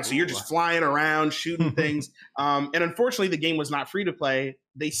 And like, so you're just flying around, shooting things. And unfortunately, the game was not free to play.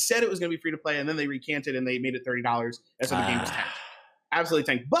 They said it was going to be free to play, and then they recanted and they made it $30. And so the game was tanked. Absolutely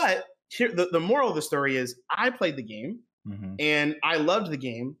tanked. But here, the moral of the story is I played the game and I loved the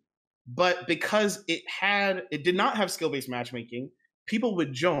game. But because it did not have skill-based matchmaking, people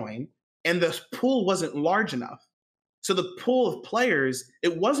would join and the pool wasn't large enough. So the pool of players,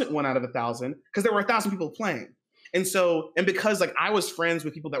 it wasn't 1 out of 1,000 because there were 1,000 people playing. And because like I was friends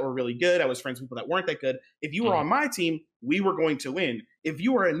with people that were really good, I was friends with people that weren't that good. If you were on my team, we were going to win. If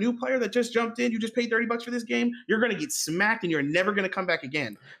you were a new player that just jumped in, you just paid $30 for this game, you're going to get smacked and you're never going to come back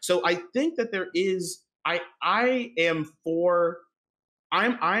again. So I think that there is, I am for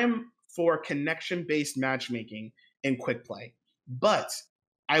connection-based matchmaking in quick play. But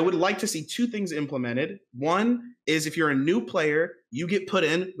I would like to see 2 things implemented. One is if you're a new player, you get put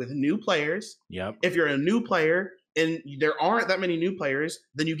in with new players. Yep. If you're a new player and there aren't that many new players,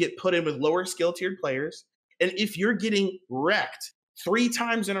 then you get put in with lower skill tiered players. And if you're getting wrecked 3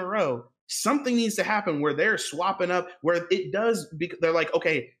 times in a row, something needs to happen where they're swapping up, where they're like,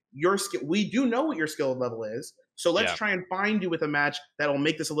 okay, your skill. We do know what your skill level is. So let's try and find you with a match that'll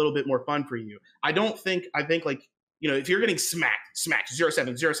make this a little bit more fun for you. I think like, if you're getting smacked 0-7,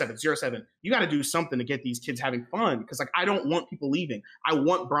 0-7, 0-7, you got to do something to get these kids having fun. Because like, I don't want people leaving. I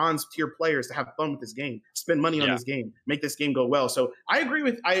want bronze tier players to have fun with this game, spend money on this game, make this game go well. So I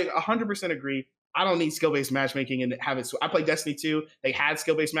 100% agree. I don't need skill-based matchmaking and have it. So I played Destiny 2. They had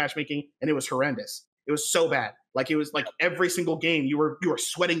skill-based matchmaking and it was horrendous. It was so bad. Like, it was like every single game you were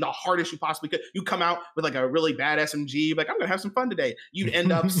sweating the hardest you possibly could. You come out with like a really bad SMG, like, I'm gonna have some fun today. You'd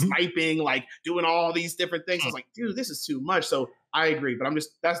end up sniping, like doing all these different things. I was like, dude, this is too much. So I agree, but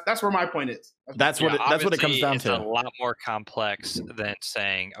that's where my point is. That's what it comes down to. It's a lot more complex than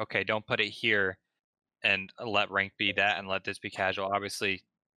saying, okay, don't put it here and let rank be that and let this be casual. Obviously,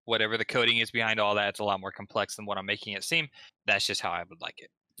 whatever the coding is behind all that, it's a lot more complex than what I'm making it seem. That's just how I would like it.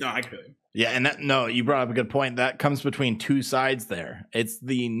 No, I could. Yeah, and you brought up a good point. That comes between two sides there. It's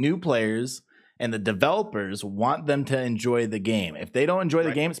the new players and the developers want them to enjoy the game. If they don't enjoy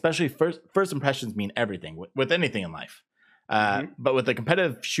the game, especially first impressions mean everything with anything in life. But with a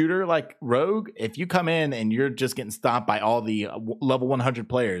competitive shooter like Rogue, if you come in and you're just getting stopped by all the level 100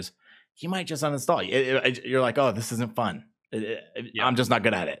 players, you might just uninstall. You're like, oh, this isn't fun. I'm just not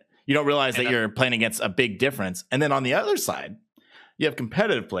good at it. You don't realize that you're playing against a big difference. And then on the other side, you have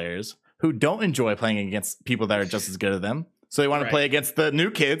competitive players who don't enjoy playing against people that are just as good as them. So they want to play against the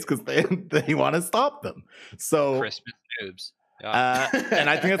new kids because they want to stop them. So Christmas noobs. And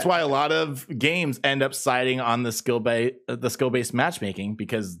I think that's why a lot of games end up siding on the skill-based matchmaking,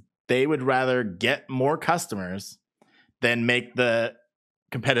 because they would rather get more customers than make the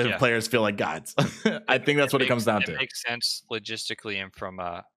competitive players feel like gods. I think that's what it comes down to. It makes sense logistically and from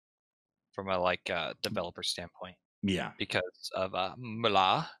a developer standpoint. Yeah, because of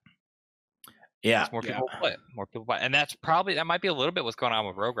Mula. Yeah, more people play. More people play, and that might be a little bit what's going on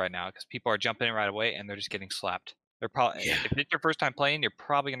with Rogue right now, because people are jumping in right away and they're just getting slapped. They're probably if it's your first time playing, you're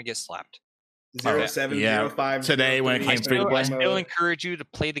probably going to get slapped. 0-7, 0-5 today when it came free to play. I still encourage you to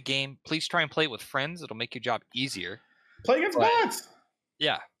play the game. Please try and play it with friends. It'll make your job easier. Play against bots.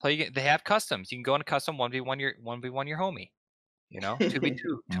 Yeah, They have customs. You can go into custom 1v1 your homie.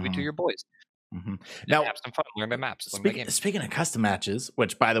 2v2 your boys. Mm-hmm. Now have some fun. Learn the maps. Speaking of custom matches,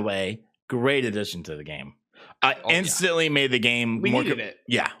 which by the way, great addition to the game. Instantly made the game more. Needed it.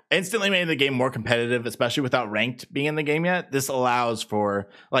 Yeah, instantly made the game more competitive, especially without ranked being in the game yet. This allows for,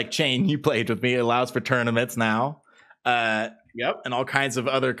 like Chain, you played with me. It allows for tournaments now. Yep, and all kinds of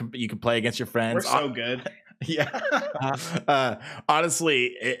other. You can play against your friends. We're so good. Yeah.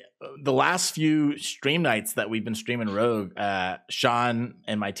 Honestly, the last few stream nights that we've been streaming Rogue, Sean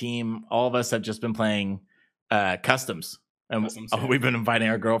and my team, all of us have just been playing customs. And we've been inviting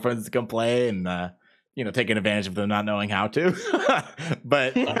our girlfriends to come play and, taking advantage of them not knowing how to.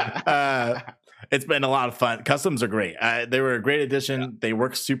 But it's been a lot of fun. Customs are great. They were a great addition. Yeah. They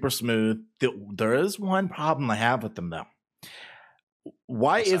work super smooth. There is one problem I have with them, though.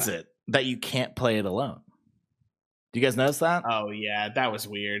 Why is it that you can't play it alone? Do you guys notice that? Oh yeah, that was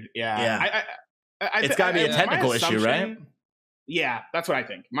weird. Yeah. It's got to be a technical issue, right? Yeah, that's what I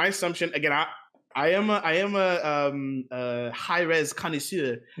think. My assumption, again, I am a high res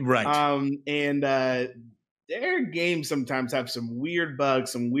connoisseur, right? And their games sometimes have some weird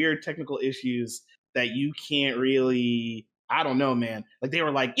bugs, some weird technical issues that you can't really. I don't know, man. Like, they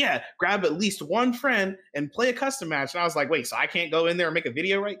were like, yeah, grab at least one friend and play a custom match. And I was like, wait, so I can't go in there and make a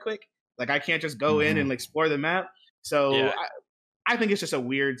video right quick? Like, I can't just go in and explore the map? So I think it's just a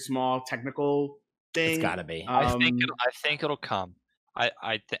weird, small technical thing. It's got to be. I think it'll come.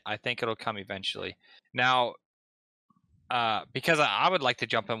 I think it'll come eventually. Now, because I would like to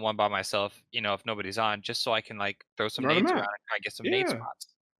jump in one by myself, if nobody's on, just so I can like throw some nades around and try and get some nade spots.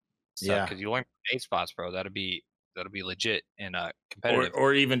 So, because you learn nade spots, bro. That'll be legit in competitive.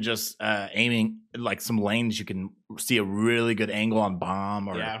 Or even just aiming like some lanes. You can see a really good angle on bomb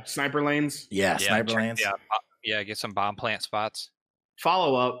or sniper lanes. Sniper lanes. Get some bomb plant spots.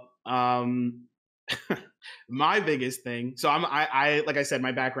 Follow up. My biggest thing. So I like I said,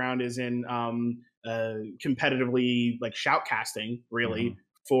 my background is in competitively like shoutcasting, really,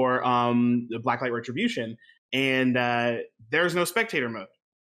 for the Blacklight Retribution, and there's no spectator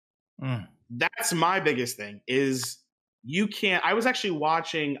mode. That's my biggest thing. Is you can't. I was actually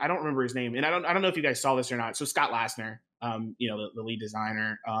watching. I don't remember his name, and I don't know if you guys saw this or not. So Scott Lassner, the lead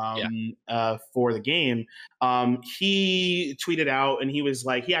designer for the game, he tweeted out, and he was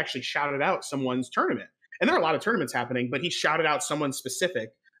like, he actually shouted out someone's tournament. And there are a lot of tournaments happening, but he shouted out someone specific,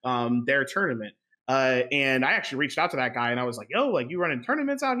 their tournament. And I actually reached out to that guy and I was like, yo, like, you running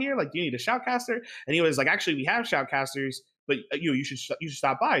tournaments out here? Like, do you need a shoutcaster? And he was like, actually, we have shoutcasters. but you should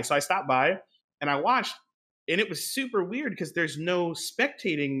stop by. So I stopped by and I watched, and it was super weird because there's no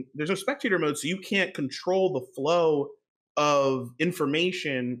spectator mode, so you can't control the flow of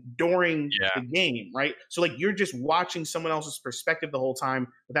information during the game, right? So like you're just watching someone else's perspective the whole time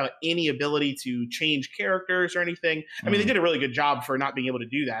without any ability to change characters or anything. I mean, they did a really good job for not being able to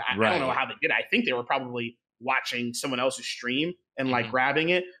do that. I don't know how they did it. I think they were probably watching someone else's stream and like grabbing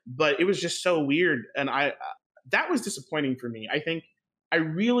it, but it was just so weird. And that was disappointing for me. I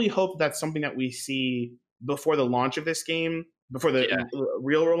really hope that's something that we see before the launch of this game, before the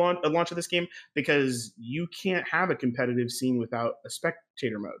real launch of this game, because you can't have a competitive scene without a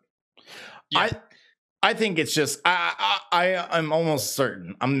spectator mode. I think it's just I'm almost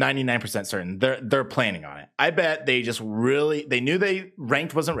certain. I'm 99% certain they're planning on it. I bet they just they knew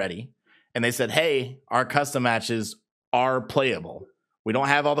ranked wasn't ready, and they said, "Hey, our custom matches are playable. We don't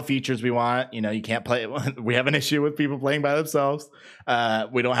have all the features we want. You know, you can't play it. We have an issue with people playing by themselves.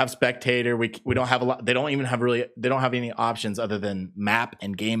 We don't have spectator. We don't have a lot. They don't have any options other than map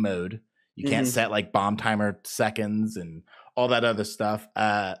and game mode. You can't set like bomb timer seconds and all that other stuff.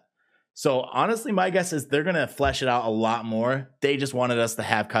 So honestly, my guess is they're going to flesh it out a lot more. They just wanted us to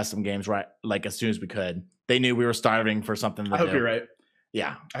have custom games right, like as soon as we could. They knew we were starving for something to I hope you're right.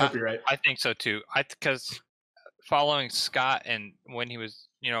 Yeah. I hope you're right. I think so too. Because following Scott and when he was,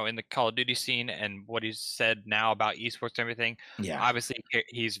 in the Call of Duty scene and what he's said now about esports and everything, obviously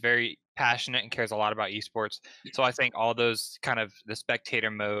he's very passionate and cares a lot about esports. So I think all those kind of the spectator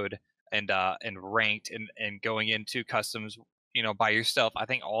mode and ranked and going into customs, by yourself, I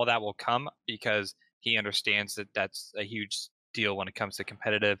think all that will come because he understands that that's a huge deal when it comes to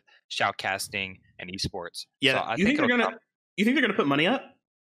competitive shoutcasting and esports. Yeah, so you think they're gonna put money up?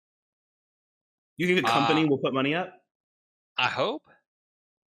 You think the company will put money up? I hope.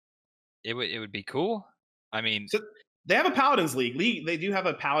 It would be cool. I mean, so they have a Paladins League. They do have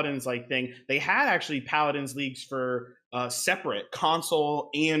a Paladins like thing. They had actually Paladins leagues for separate console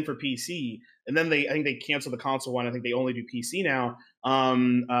and for PC, and then I think they canceled the console one. I think they only do PC now.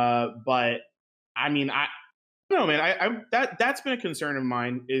 But I mean, I don't know, man. That's been a concern of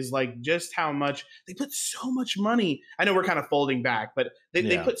mine is like just how much they put so much money. I know we're kind of folding back, but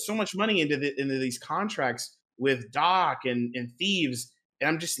they put so much money into these contracts with Doc and Thieves.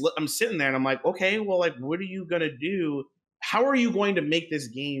 And I'm sitting there and I'm like, okay, well, like, what are you going to do? How are you going to make this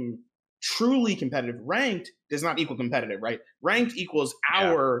game truly competitive? Ranked does not equal competitive, right? Ranked equals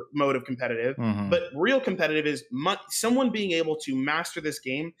our mode of competitive, but real competitive is someone being able to master this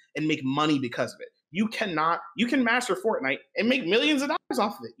game and make money because of it. You can master Fortnite and make millions of dollars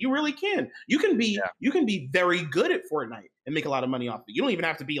off of it. You really can. You can be very good at Fortnite and make a lot of money off of it. You don't even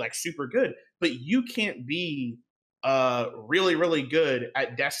have to be like super good, but you can't be really, really good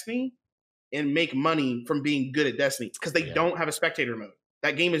at Destiny and make money from being good at Destiny because they don't have a spectator mode.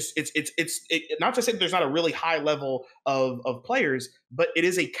 That game is it's not to say that there's not a really high level of players, but it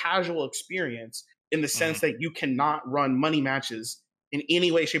is a casual experience in the sense that you cannot run money matches in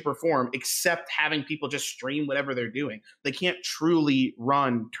any way, shape, or form except having people just stream whatever they're doing. They can't truly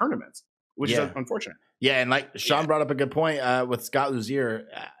run tournaments, which is unfortunate. Yeah, and like Sean brought up a good point with Scott Luzier.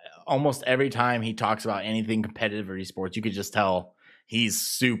 Almost every time he talks about anything competitive or esports, you could just tell he's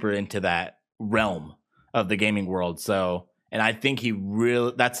super into that realm of the gaming world. So, and I think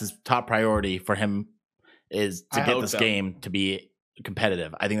that's his top priority for him is to get this game to be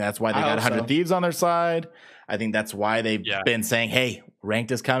competitive. I think that's why they got 100 Thieves on their side. I think that's why they've been saying, hey,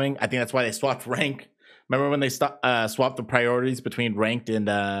 ranked is coming. I think that's why they swapped rank. Remember when they swapped the priorities between ranked and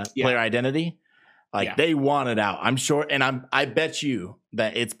player identity? They want it out. I'm sure, and I bet you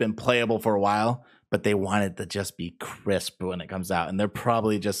that it's been playable for a while, but they want it to just be crisp when it comes out. And they're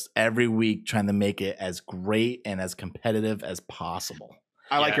probably just every week trying to make it as great and as competitive as possible.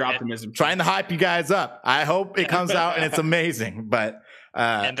 I like your optimism. Trying to hype you guys up. I hope it comes out and it's amazing. But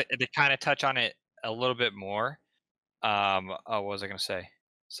and they kind of touch on it a little bit more. What was I going to say?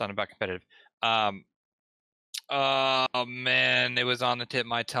 Something about competitive. Oh man, it was on the tip of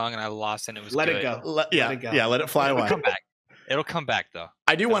my tongue and I lost it. And it was let good. it go. Let it fly away. It'll come back though.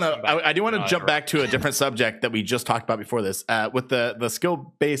 I do want to jump back to a different subject that we just talked about before this. With the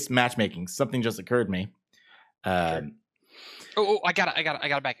skill based matchmaking, something just occurred to me. I got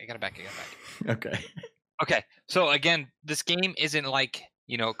it back. Okay. So again, this game isn't like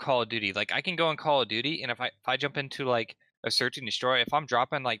Call of Duty. Like I can go in Call of Duty, and if I jump into like a search and destroy, if I'm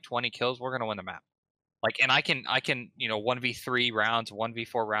dropping like 20 kills, we're gonna win the map. Like, and I can 1v3 rounds,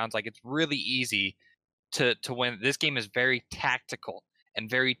 1v4 rounds. Like it's really easy to win. This game is very tactical and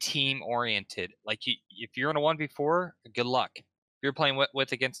very team oriented. Like if you're in a 1v4, good luck. If you're playing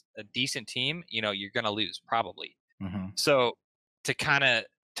with against a decent team, you're gonna lose probably. Mm-hmm. So to kind of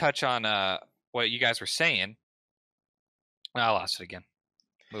touch on what you guys were saying, I lost it again.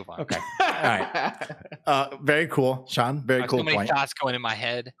 Move on. Okay. All right. Very cool, Sean. Very cool so many point. thoughts going in my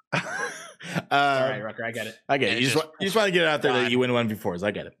head. All right, Rucker, I get it. I get it. You just want to get it out there that you win 1v4s.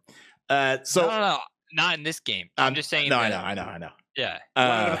 I get it. So no, not in this game. I'm just saying. No, I know. Yeah. 1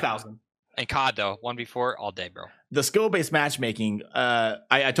 out of 1,000. And COD though, 1v4 all day, bro. The skill-based matchmaking.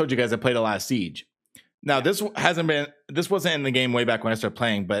 I told you guys I played a lot of Siege. Now this wasn't in the game way back when I started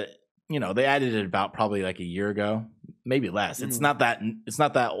playing, but they added it about probably like a year ago, maybe less. Mm-hmm. It's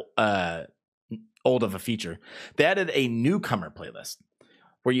not that old of a feature. They added a newcomer playlist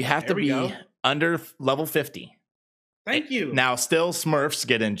where you have to be under level 50. Thank you. Now, still Smurfs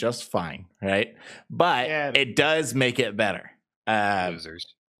get in just fine, right? But it does make it better. Losers.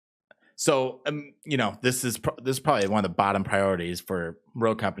 So, this is probably one of the bottom priorities for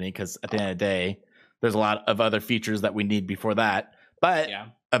Rogue Company, because at the end of the day, there's a lot of other features that we need before that. But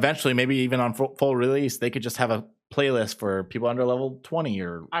eventually, maybe even on full release, they could just have a playlist for people under level 20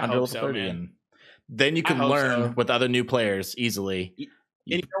 or under level 30. Man. And then you can learn with other new players easily. And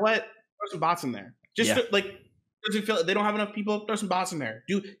you know what? Throw some bots in there. Just doesn't feel they don't have enough people. Throw some bots in there.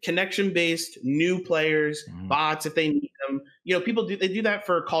 Do connection-based new players, bots if they need them. People do that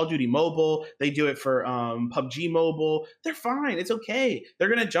for Call of Duty Mobile. They do it for PUBG Mobile. They're fine. It's okay. They're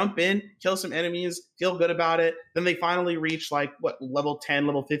gonna jump in, kill some enemies, feel good about it. Then they finally reach level 10,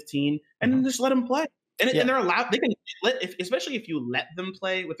 level 15, and then just let them play. And they're allowed. They can especially if you let them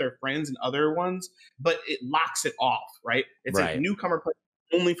play with their friends and other ones. But it locks it off, right? It's like newcomer play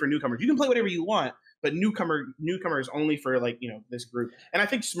only for newcomers. You can play whatever you want. But newcomer is only for this group. And I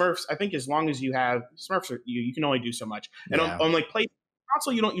think Smurfs. I think as long as you have Smurfs, you can only do so much. And on play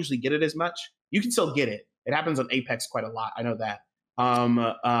console, you don't usually get it as much. You can still get it. It happens on Apex quite a lot. I know that.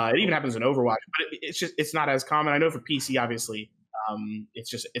 It even happens in Overwatch, but it's not as common. I know for PC, obviously,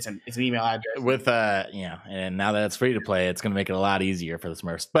 it's an email address with and now that it's free to play, it's going to make it a lot easier for the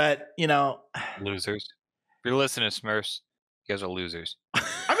Smurfs. But losers. If you're listening, Smurfs, you guys are losers.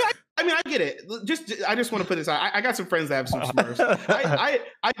 I mean, I get it. I just want to put this out. I got some friends that have some Smurfs.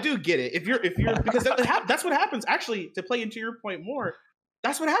 I do get it. If you're because that's what happens. Actually, to play into your point more,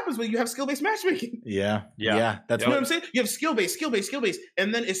 that's what happens when you have skill-based matchmaking. Yeah. That's what I'm saying. You have skill-based,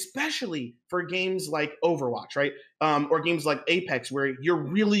 and then especially for games like Overwatch, right? Or games like Apex, where you're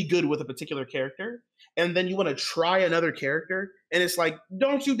really good with a particular character, and then you want to try another character, and it's like,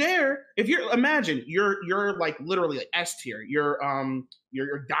 don't you dare! If imagine you're like literally like S tier, you're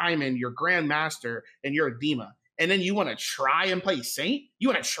Diamond, you're Grandmaster, and you're a Dima, and then you want to try and play Saint, you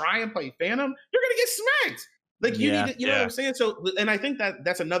want to try and play Phantom, you're gonna get smacked. Like you need to, you know what I'm saying? So, and I think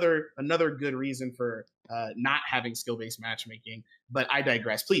that's another good reason for not having skill-based matchmaking. But I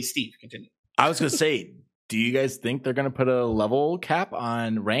digress. Please, Steve, continue. I was gonna say, do you guys think they're gonna put a level cap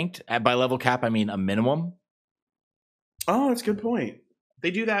on ranked? By level cap, I mean a minimum. Oh, that's a good point.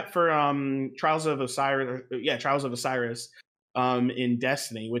 They do that for Trials of Osiris. Yeah, Trials of Osiris in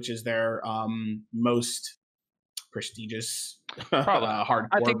Destiny, which is their most prestigious hardcore.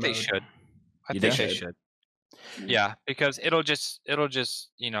 I think they should. I think they should. Yeah, because it'll just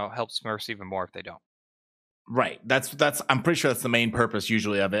help Smurfs even more if they don't. Right. That's I'm pretty sure that's the main purpose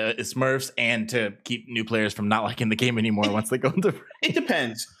usually of it is Smurfs, and to keep new players from not liking the game anymore once they go into. It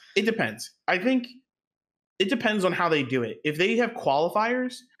depends. I think it depends on how they do it. If they have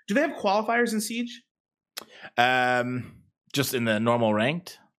qualifiers, do they have qualifiers in Siege? Just in the normal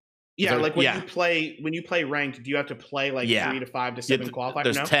ranked. Yeah, like when you play ranked, do you have to play 3 to 5 to 7 qualifiers?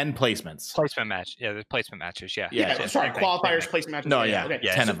 There's 10 placements. Placement match. Yeah, there's placement matches. Yeah. Sorry, qualifiers, placement matches. No, okay.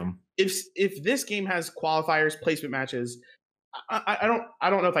 10 of them. If this game has qualifiers, placement matches, I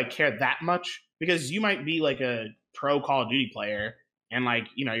don't know if I care that much, because you might be like a pro Call of Duty player and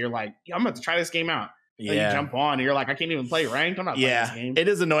you're like, I'm about to try this game out. Then you jump on and you're like, I can't even play ranked. I'm not playing this game. It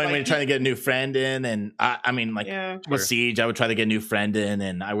is annoying when you're trying to get a new friend in, and with Siege, I would try to get a new friend in,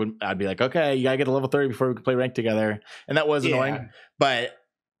 and I'd be like, okay, you gotta get to level 30 before we can play ranked together, and that was annoying. But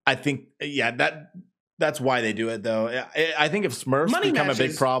I think that's why they do it though. I think if Smurfs become a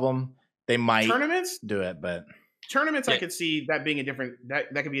big problem, they might do it. But tournaments, I could see that being a different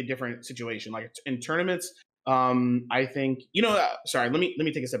that could be a different situation. Like in tournaments, I think sorry, let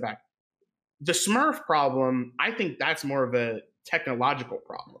me take a step back. The Smurf problem, I think that's more of a technological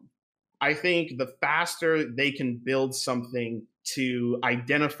problem. I think the faster they can build something to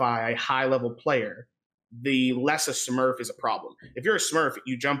identify a high-level player, the less a Smurf is a problem. If you're a Smurf,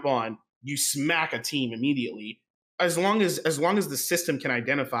 you jump on, you smack a team immediately. As long as the system can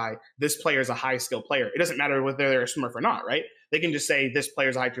identify this player is a high-skill player, it doesn't matter whether they're a Smurf or not, right? They can just say this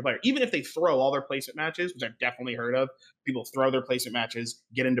player's a high tier player, even if they throw all their placement matches, which I've definitely heard of. People throw their placement matches,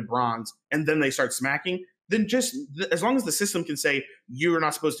 get into bronze, and then they start smacking. Then just as long as the system can say you're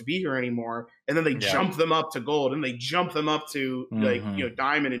not supposed to be here anymore, and then they jump them up to gold, and they jump them up to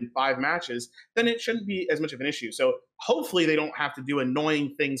diamond in 5 matches, then it shouldn't be as much of an issue. So hopefully they don't have to do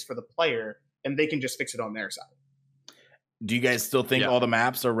annoying things for the player, and they can just fix it on their side. Do you guys still think all the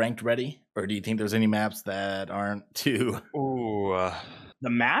maps are ranked ready, or do you think there's any maps that aren't too? Ooh, the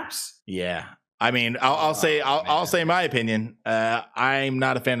maps? Yeah. I mean, I'll say my opinion. I'm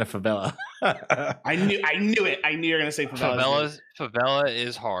not a fan of Favela. I knew it. I knew you were gonna say Favela. Favela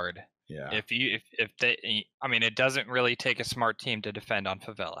is hard. Yeah. If they, I mean, it doesn't really take a smart team to defend on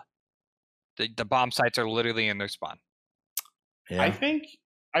Favela. The bomb sites are literally in their spawn. Yeah. I think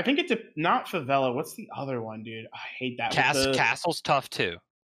it's not Favela. What's the other one, dude? I hate that. Castle's tough too.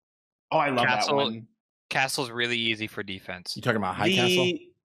 Oh, I love that one. Castle's really easy for defense. You talking about High Castle?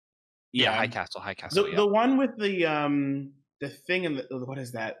 Yeah, High Castle. The one with the thing in the, what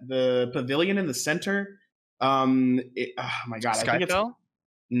is that? The pavilion in the center. Oh my god, Skyfell? I think it's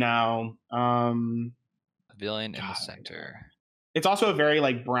no. Pavilion in the center. It's also a very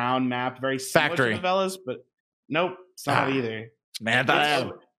like brown map, very similar Factory. to Favelas, but nope, it's not either. Man,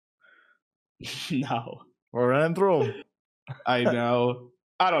 no, we're running through them. I know.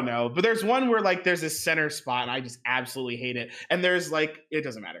 I don't know, but there's one where like there's this center spot and I just absolutely hate it. And there's like it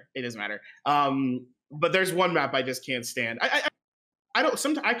doesn't matter. But there's one map I just can't stand. I don't.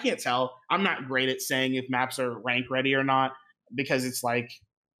 Sometimes I can't tell. I'm not great at saying if maps are rank ready or not because it's like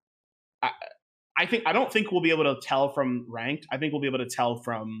I don't think we'll be able to tell from ranked. I think we'll be able to tell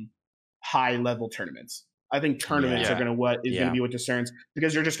from high level tournaments. I think tournaments are going to be what discerns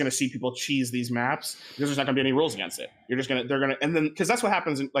because you're just going to see people cheese these maps because there's not going to be any rules against it. They're going to, and then because that's what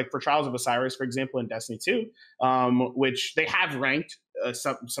happens in, like for Trials of Osiris, for example, in Destiny 2, which they have ranked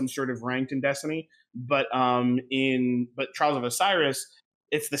some sort of ranked in Destiny, but Trials of Osiris,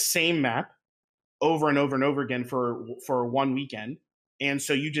 it's the same map over and over and over again for one weekend, and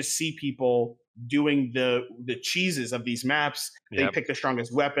so you just see people doing the cheeses of these maps. They pick the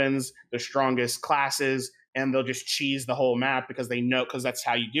strongest weapons, the strongest classes, and they'll just cheese the whole map because they know, because that's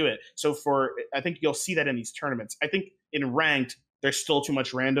how you do it. So I think you'll see that in these tournaments. I think in ranked, there's still too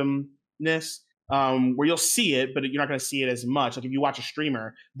much randomness where you'll see it, but you're not going to see it as much. Like if you watch a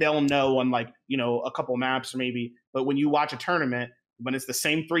streamer, they'll know on like, a couple maps or maybe, but when you watch a tournament, when it's the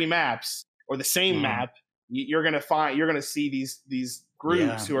same 3 maps or the same map, you're going to see these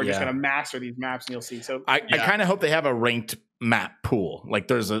groups who are just going to master these maps, and you'll see. So I kind of hope they have a ranked map pool. Like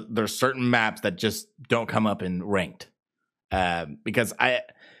there's certain maps that just don't come up in ranked, because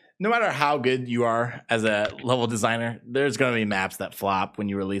no matter how good you are as a level designer, there's going to be maps that flop when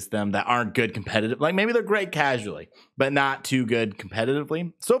you release them that aren't good competitive. Like maybe they're great casually, but not too good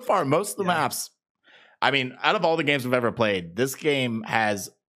competitively. So far, most of the maps, I mean, out of all the games we've ever played, this game has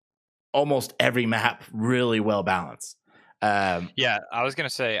almost every map really well balanced. I was gonna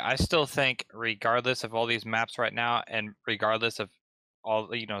say, I still think regardless of all these maps right now, and regardless of all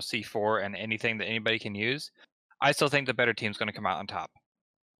C4 and anything that anybody can use, I still think the better team's going to come out on top,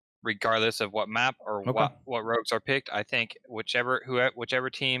 regardless of what map or what rogues are picked. I think whichever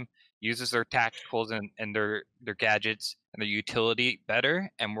team uses their tacticals and their gadgets and their utility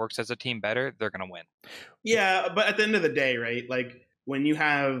better and works as a team better, they're going to win. Yeah, but at the end of the day, right? Like when you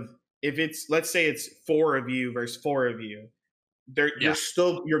have, if it's, let's say it's 4 of you versus 4 of you,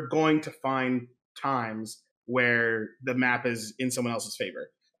 you're going to find times where the map is in someone else's favor.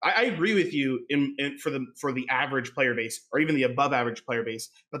 I agree with you for the average player base or even the above average player base,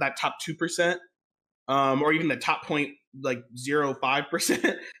 but that top 2%, or even the top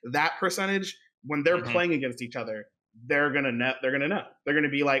 0.05%, that percentage, when they're playing against each other, they're gonna know. They're gonna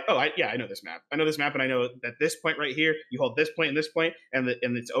be like, oh, I know this map. I know this map, and I know that this point right here, you hold this point and this point, and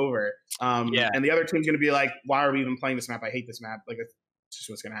it's over. And the other team's gonna be like, why are we even playing this map? I hate this map. Like, it's just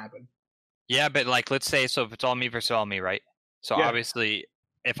what's gonna happen. Yeah, but like, let's say, so if it's all me versus all me, right? So obviously,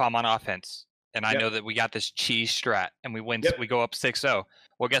 if I'm on offense and I know that we got this cheese strat and we win, we go up 6-0.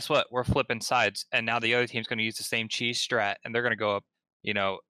 Well, guess what? We're flipping sides, and now the other team's gonna use the same cheese strat, and they're gonna go up.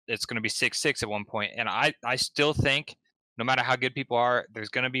 It's going to be 6-6 at one point. And I still think no matter how good people are, there's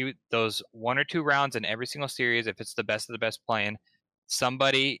going to be those 1 or 2 rounds in every single series. If it's the best of the best playing,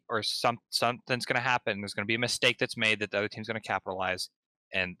 somebody or something's going to happen. There's going to be a mistake that's made that the other team's going to capitalize,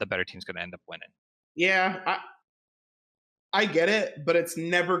 and the better team's going to end up winning. Yeah, I get it, but it's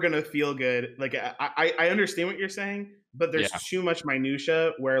never going to feel good. Like I understand what you're saying, but there's too much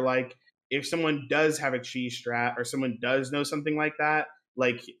minutia where like if someone does have a cheese strat or someone does know something like that,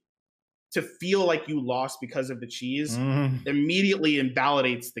 like to feel like you lost because of the cheese immediately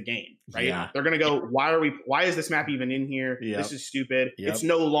invalidates the game, right? Yeah. They're gonna go, why is this map even in here? This is stupid. It's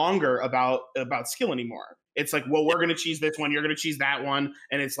no longer about skill anymore. It's like, well, we're gonna cheese this one, you're gonna cheese that one,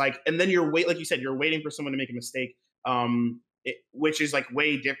 and it's like, and then like you said, you're waiting for someone to make a mistake, which is like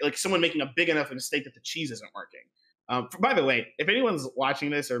way different, like someone making a big enough mistake that the cheese isn't working. By the way, if anyone's watching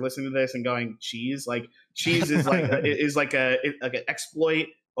this or listening to this and going cheese is like is like an exploit,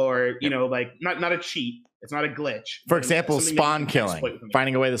 or like not a cheat. It's not a glitch. For example, spawn killing,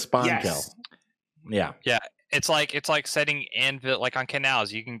 finding a way to spawn kill. Yeah. It's like setting anvil, like on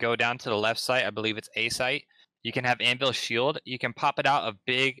canals. You can go down to the left side. I believe it's A site. You can have anvil shield. You can pop it out a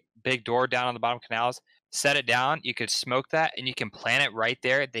big door down on the bottom canals. Set it down. You could smoke that, and you can plant it right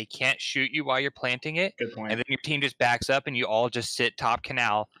there. They can't shoot you while you're planting it. Good point. And then your team just backs up, and you all just sit top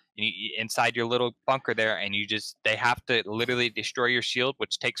canal inside your little bunker there, and they have to literally destroy your shield,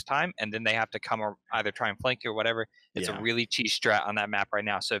 which takes time, and then they have to come or either try and flank you or whatever. It's a really cheat strat on that map right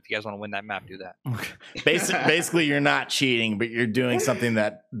now. So if you guys want to win that map, do that. Basically, you're not cheating, but you're doing something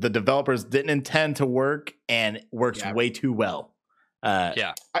that the developers didn't intend to work, and works way too well. Can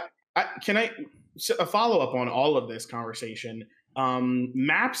I a follow up on all of this conversation?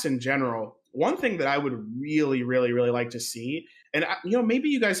 Maps in general. One thing that I would really, really, really like to see, and maybe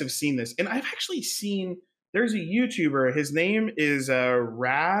you guys have seen this, and I've actually seen. There's a YouTuber. His name is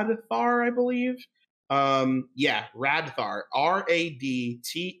Radthar, I believe. Radthar. Radthar.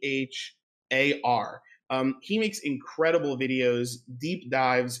 He makes incredible videos, deep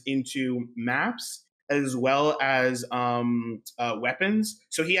dives into maps as well as weapons.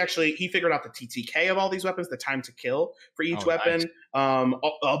 So he figured out the TTK of all these weapons, the time to kill for each weapon. Nice.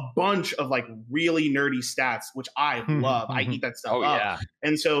 A bunch of like really nerdy stats, which I love. I eat that stuff up. Yeah.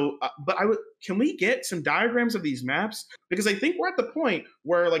 And so, can we get some diagrams of these maps? Because I think we're at the point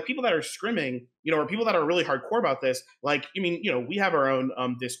where like people that are scrimming, or people that are really hardcore about this, like, we have our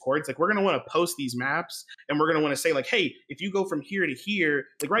own Discords. Like, we're going to want to post these maps, and we're going to want to say like, hey, if you go from here to here,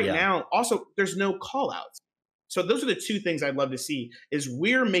 like now, also there's no call outs. So those are the two things I'd love to see is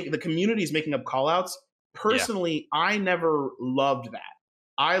the community is making up call outs. Personally, I never loved that.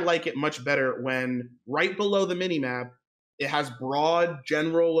 I like it much better when right below the minimap, it has broad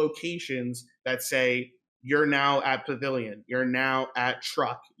general locations that say, you're now at Pavilion, you're now at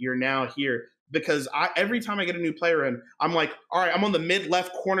Truck, you're now here. Because every time I get a new player in, I'm like, all right, I'm on the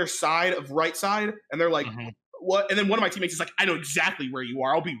mid-left corner side of right side. And they're like, what? And then one of my teammates is like, I know exactly where you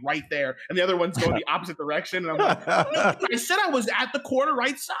are. I'll be right there. And the other one's going the opposite direction. And I'm like, no, I said I was at the corner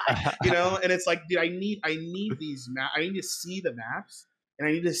right side, And it's like, dude, I need these maps. I need to see the maps, and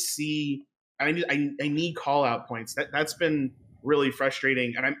I need to see. I need call out points. That's been really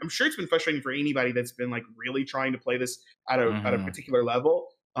frustrating, and I'm sure it's been frustrating for anybody that's been like really trying to play this at a particular level.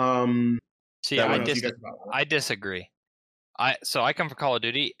 See, I disagree. I come from Call of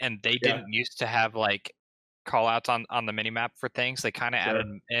Duty, and they didn't used to have like call outs on the minimap for things. They kind of added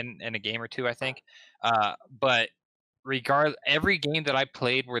in a game or two, I think. But every game that I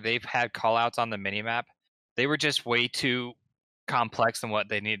played where they've had call outs on the minimap, they were just way too complex than what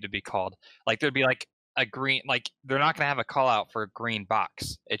they needed to be called. Like there'd be like a green, like they're not going to have a call out for a green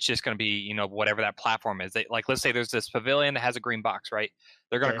box. It's just going to be, whatever that platform is. Like, let's say there's this pavilion that has a green box, right?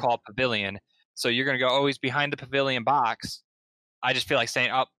 They're going to call it pavilion. So you're going to go, oh, he's behind the pavilion box. I just feel like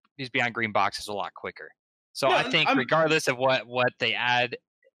saying, oh, he's behind green box is a lot quicker. So I think regardless of what they add,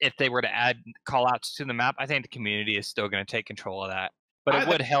 if they were to add call outs to the map, I think the community is still going to take control of that. But it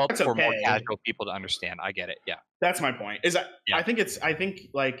would help for more casual people to understand. I get it. Yeah. That's my point. I think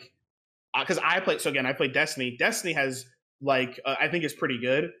like, because I played Destiny. Destiny has like, I think is pretty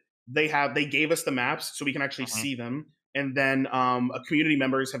good. They gave us the maps so we can actually see them. And then community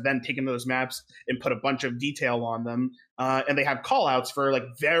members have then taken those maps and put a bunch of detail on them. And they have call outs for like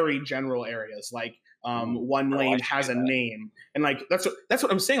very general areas, like one lane has a name. And like, that's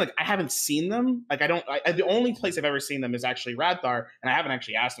what I'm saying. Like, I haven't seen them. Like, the only place I've ever seen them is actually Radthar. And I haven't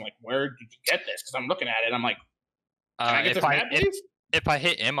actually asked him, like, where did you get this? Because I'm looking at it and I'm like, can I get this map, please? If I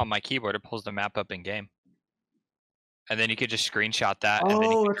hit M on my keyboard, it pulls the map up in game. And then you could just screenshot that.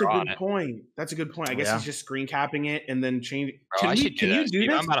 Oh, that's a good point. That's a good point. I guess he's just screen capping it and then change it. Can you do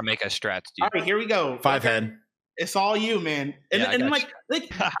this? I'm about to make a strat. All right, here we go. 5-head. It's all you, man. And like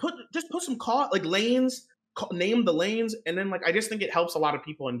put some lanes. Name the lanes, and then like I just think it helps a lot of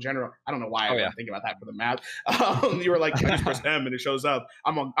people in general. I don't know why I didn't think about that for the map. You were like, I just press M and it shows up.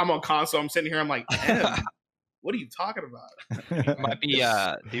 I'm on console. I'm sitting here. I'm like, M. What are you talking about? It might be.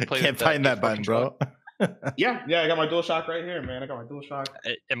 Do you play? Can't find that button, bro. Yeah. I got my DualShock right here, man. I got my DualShock.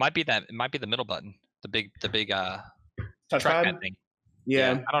 It might be that. It might be the middle button. The big touchpad thing.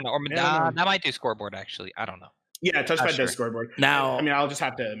 Yeah. I don't know. Or that might do scoreboard, actually. I don't know. Yeah, touchpad does scoreboard. Now, I mean, I'll just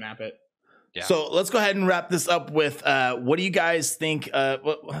have to map it. Yeah. So let's go ahead and wrap this up with what do you guys think?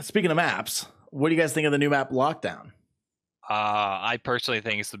 Speaking of maps, what do you guys think of the new map Lockdown? I personally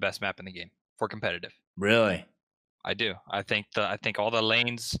think it's the best map in the game for competitive. Really? I do. I think all the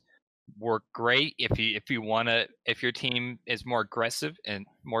lanes work great. If your team is more aggressive and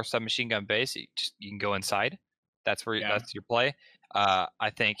more submachine gun based, you can go inside. That's that's your play.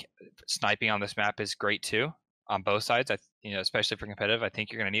 I think sniping on this map is great too on both sides. Especially for competitive, I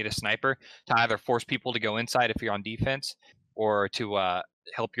think you're going to need a sniper to either force people to go inside if you're on defense, or to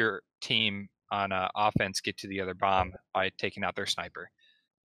help your team on offense get to the other bomb by taking out their sniper.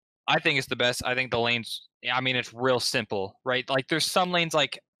 I think it's the best. I think the lanes, it's real simple, right? Like there's some lanes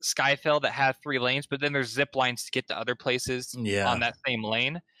like Skyfell that have 3 lanes, but then there's zip lines to get to other places on that same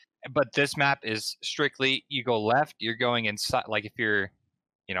lane. But this map is strictly, you go left, you're going inside. Like if you're,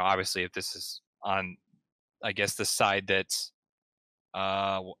 obviously if this is on, I guess the side that's,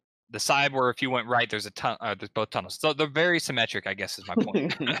 the side where if you went right, there's there's both tunnels. So they're very symmetric, I guess is my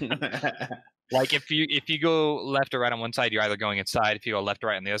point. Like if you go left or right on one side, you're either going inside. If you go left or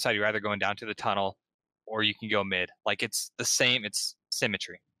right on the other side, you're either going down to the tunnel, or you can go mid. Like it's the same. It's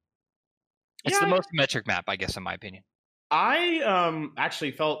symmetry. It's the most symmetric map, I guess, in my opinion. I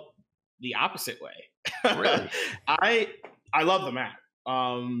actually felt the opposite way. Really? I love the map.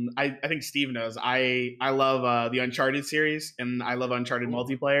 I think Steve knows. I love the Uncharted series, and I love Uncharted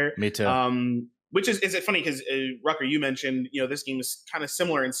multiplayer. Me too. Which is it funny because Rucker, you mentioned this game is kind of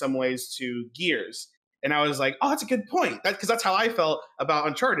similar in some ways to Gears, and I was like, oh, that's a good point. Because that's how I felt about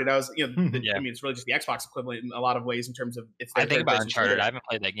Uncharted. I was, I mean, it's really just the Xbox equivalent in a lot of ways in terms of it's. I think about Uncharted. I haven't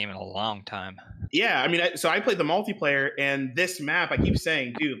played that game in a long time. Yeah, I mean, so I played the multiplayer, and this map, I keep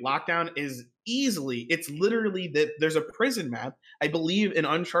saying, dude, Lockdown is it's literally that there's a prison map, I believe, in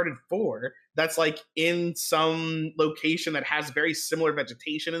Uncharted 4 that's like in some location that has very similar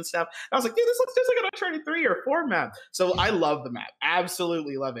vegetation and stuff. And I was like, dude, this looks just like an Uncharted 3 or 4 map. So I love the map.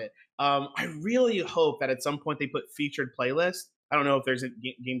 Absolutely love it. I really hope that at some point they put featured playlists. I don't know if there's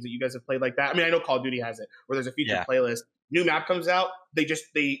games that you guys have played like that. I mean, I know Call of Duty has it, where there's a featured playlist. New map comes out, they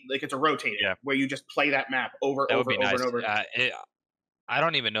like it's a rotator where you just play that map over and over. I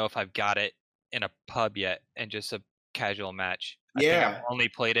don't even know if I've got it in a pub yet, and just a casual match. I think I've only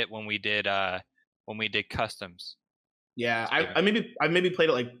played it when we did customs. Yeah, I maybe played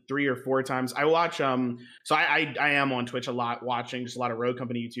it like 3 or 4 times. I watch so I am on Twitch a lot, watching just a lot of Rogue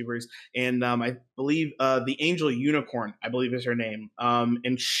Company YouTubers, and I believe the Angel Unicorn, I believe is her name,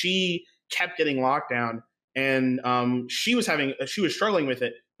 and she kept getting Lockdown, and she was struggling with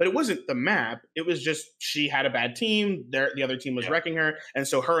it, but it wasn't the map. It was just she had a bad team. The other team was wrecking her, and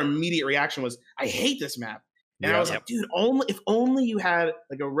so her immediate reaction was, "I hate this map." And I was like, "Dude, if only you had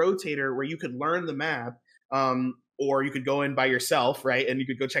like a rotator where you could learn the map, or you could go in by yourself, right? And you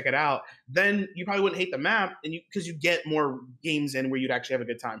could go check it out. Then you probably wouldn't hate the map, and because you get more games in where you'd actually have a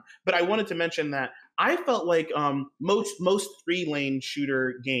good time." But I wanted to mention that I felt like most 3-lane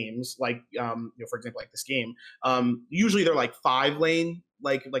shooter games, like for example, like this game, usually they're like 5-lane.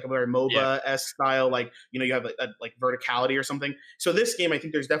 Like a very MOBA-esque style, like you have like verticality or something. So this game, I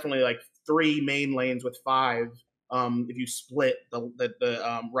think there's definitely like 3 main lanes with 5. If you split the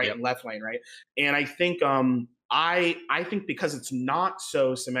right and left lane, right? And I think I think because it's not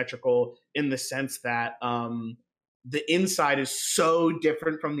so symmetrical in the sense that the inside is so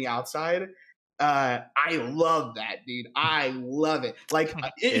different from the outside. I love that, dude. I love it. Like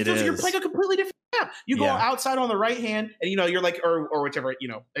it feels like you're playing a completely different map. You go outside on the right hand, and you're like, or whichever,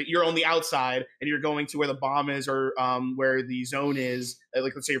 you're on the outside, and you're going to where the bomb is, or where the zone is.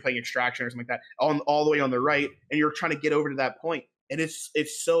 Like let's say you're playing Extraction or something like that, all the way on the right, and you're trying to get over to that point, and it's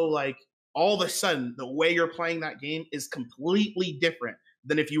so like all of a sudden the way you're playing that game is completely different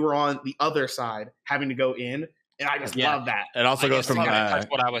than if you were on the other side having to go in. And I just love that. It also goes from that's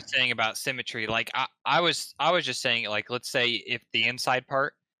what I was saying about symmetry. Like I was just saying, like, let's say if the inside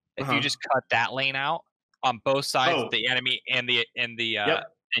part, if you just cut that lane out on both sides, the enemy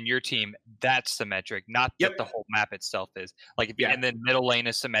and your team, that's symmetric. Not that the whole map itself is. Like if and then middle lane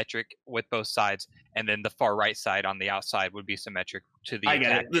is symmetric with both sides, and then the far right side on the outside would be symmetric to the. I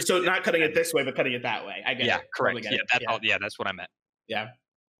get it. So not cutting it this way, but cutting it that way. I get it. Yeah, correct. That's what I meant. Yeah.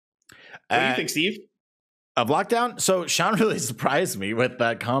 What do you think, Steve? Of Lockdown? So Sean really surprised me with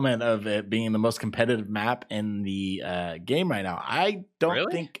that comment of it being the most competitive map in the game right now. I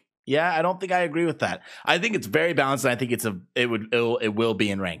don't think I don't think I agree with that. I think it's very balanced, and I think it will be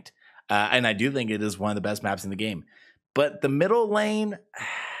in ranked. And I do think it is one of the best maps in the game. But the middle lane,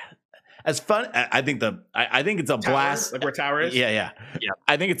 as fun. I think it's a blast. Like where tower is. Yeah.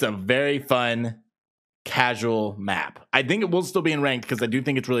 I think it's a very fun, casual map. I think it will still be in ranked because I do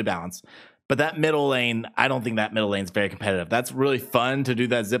think it's really balanced. But that middle lane, I don't think that middle lane is very competitive. That's really fun to do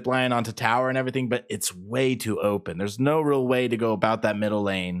that zip line onto tower and everything, but it's way too open. There's no real way to go about that middle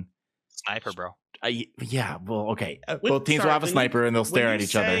lane. Sniper, bro. Yeah, well, okay. Both teams will have a sniper and they'll stare at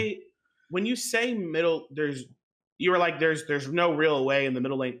each other. When you say middle, you were like, there's no real way in the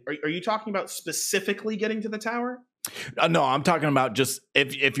middle lane. Are you talking about specifically getting to the tower? No, I'm talking about just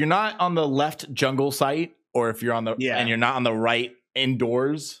if you're not on the left jungle site, or if you're on the and you're not on the right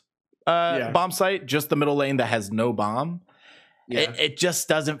indoors bomb site, just the middle lane that has no bomb. Yeah. It just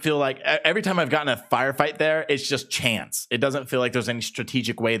doesn't feel like every time I've gotten a firefight there, it's just chance. It doesn't feel like there's any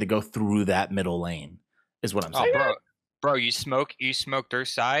strategic way to go through that middle lane, is what I'm saying. Bro, you smoke their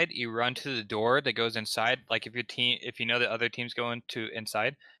side, you run to the door that goes inside. Like if you know the other team's going to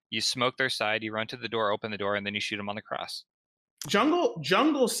inside, you smoke their side, you run to the door, open the door, and then you shoot them on the cross.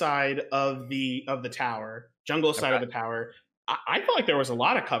 Jungle side of the tower. Of the tower. I feel like there was a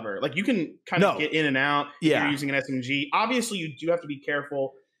lot of cover. Like you can kind of get in and out. Yeah. If you're using an SMG. Obviously, you do have to be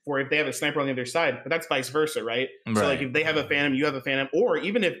careful for if they have a sniper on the other side, but that's vice versa, right? So like if they have a Phantom, you have a Phantom, or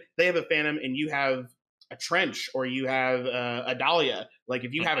even if they have a Phantom and you have a Trench or you have a Dahlia, like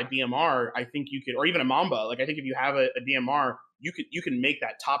if you have a DMR, I think you could, or even a Mamba. Like I think if you have a DMR, you can make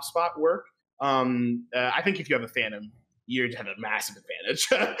that top spot work. I think if you have a Phantom, you have a massive advantage.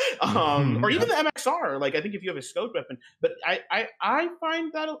 Or even the MXR. Like I think if you have a scoped weapon, but I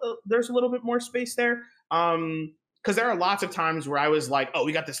find that there's a little bit more space there. Because there are lots of times where I was like, oh,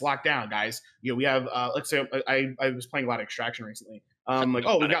 we got this locked down, guys. You know, we have let's say I was playing a lot of Extraction recently. Like,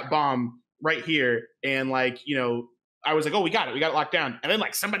 oh, we got bomb right here, and like, you know, I was like, oh, we got it locked down. And then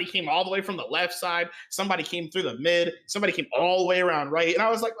like somebody came all the way from the left side, somebody came through the mid, somebody came all the way around right, and I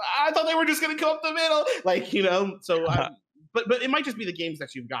was like, I thought they were just gonna go up the middle, like, you know. So, but it might just be the games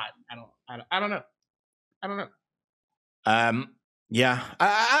that you've gotten. I don't know. Yeah,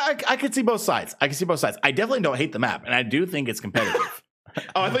 I could see both sides. I definitely don't hate the map, and I do think it's competitive.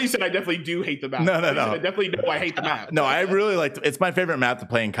 Oh, I thought you said I definitely do hate the map. No. I definitely know I hate the map. No, I really like it's my favorite map to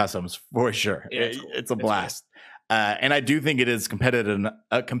play in customs for sure. Yeah, it's a blast. Cool. And I do think it is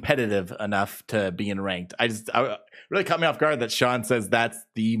competitive enough to be in ranked. I really caught me off guard that Sean says that's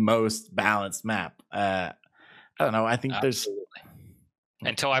the most balanced map. I don't know. I think there's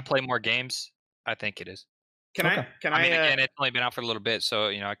until I play more games, I think it is. Can I mean, again, it's only been out for a little bit, so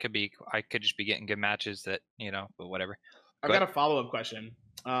you know, I could just be getting good matches that, you know, but whatever. I've got a follow-up question.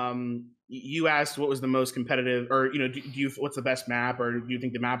 You asked what was the most competitive, or, you know, do you what's the best map, or do you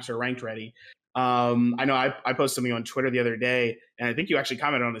think the maps are ranked ready? I know I posted something on Twitter the other day, and I think you actually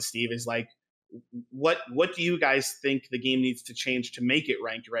commented on this, Steve, is like, what do you guys think the game needs to change to make it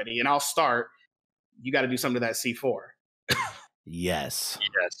ranked ready? And I'll start. You got to do something to that C4. Yes.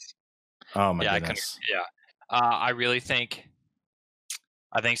 Oh my goodness. I really think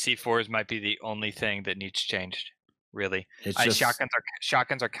C4s might be the only thing that needs changed. Really,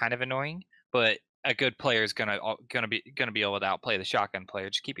 shotguns are kind of annoying, but a good player is gonna be able to outplay the shotgun player.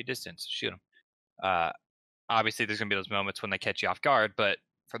 Just keep your distance, shoot them. Obviously, there's gonna be those moments when they catch you off guard, but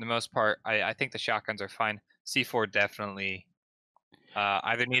for the most part, I think the shotguns are fine. C4 definitely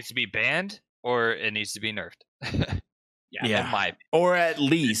either needs to be banned or it needs to be nerfed. Yeah. Or at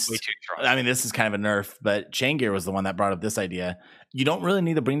least, I mean, this is kind of a nerf, but Chaingear was the one that brought up this idea. You don't really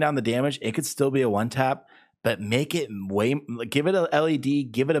need to bring down the damage. It could still be a one tap, but make it give it a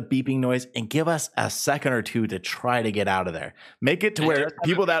LED, give it a beeping noise, and give us a second or two to try to get out of there. Make it to where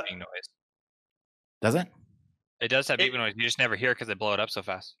people that noise. Does it? It does have beeping noise. You just never hear because they blow it up so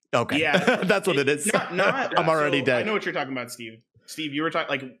fast. Okay, yeah, that's what it is. I'm already dead. I know what you're talking about, Steve. Steve, you were talking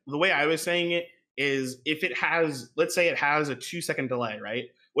like the way I was saying it is if it has, let's say it has a 2-second delay, right?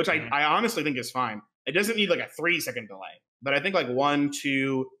 Which I honestly think is fine. It doesn't need like a 3-second delay, but I think like 1,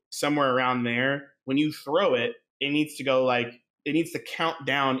 2, somewhere around there. When you throw it, it needs to count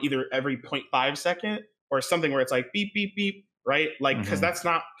down either every 0.5 second or something where it's like beep, beep, beep, right? Like, because that's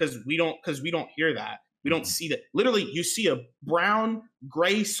not, because we don't hear that. We don't see that. Literally, you see a brown,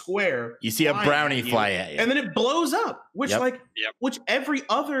 gray square. You see a brownie fly at you. And then it blows up, which which every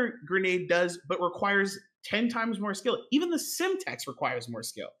other grenade does, but requires 10 times more skill. Even the Simtex requires more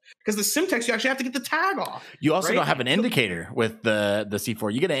skill. Because the Simtex, you actually have to get the tag off. You also don't have an indicator with the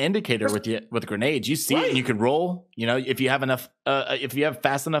C4. You get an indicator with grenades. You see it and you can roll. You know, if you have enough, if you have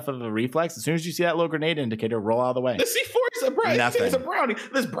fast enough of a reflex, as soon as you see that little grenade indicator, roll out of the way. The C4 is a brownie. Nothing. It's a brownie.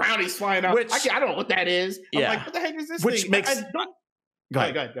 This brownie's flying out. I don't know what that is. I'm like, what the heck is this which thing? Makes Go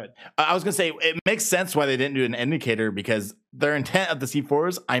ahead. I was gonna say it makes sense why they didn't do an indicator, because their intent of the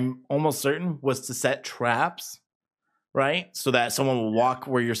C4s, I'm almost certain, was to set traps, right? So that someone will walk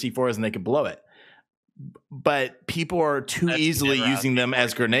where your C4 is and they could blow it. But people are too easily using them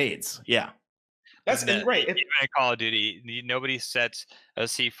as grenades. Yeah. That's right. Even in Call of Duty, nobody sets a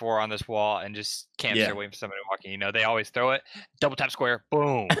C4 on this wall and just camps there waiting for somebody walking. They always throw it, double tap square,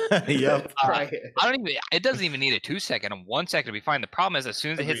 boom. Yep. Right. It doesn't even need a 2 second. In 1 second to be fine. The problem is, as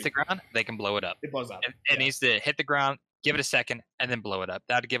soon as it hits the ground, they can blow it up. It blows up. It needs to hit the ground, give it a second, and then blow it up.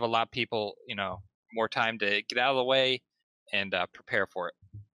 That'd give a lot of people, more time to get out of the way and prepare for it.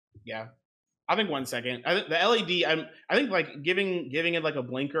 Yeah. I think 1 second. I think the LED. I think like giving it like a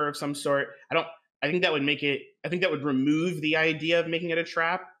blinker of some sort. I think that would make it. I think that would remove the idea of making it a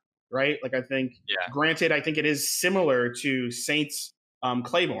trap, right? Like I think. Yeah. Granted, I think it is similar to Saints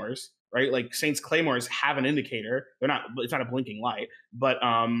claymores, right? Like Saints claymores have an indicator. It's not a blinking light, but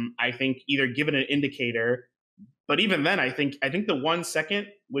I think either give it an indicator. But even then, I think the 1 second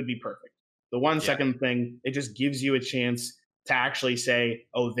would be perfect. The 1 second thing, it just gives you a chance to actually say,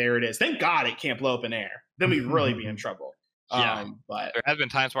 "Oh, there it is." Thank God it can't blow up in air. Then we'd really be in trouble. Yeah, but there has been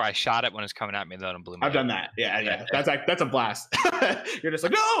times where I shot it when it's coming at me, then it blew me. I've done that. Yeah. That's a blast. You're just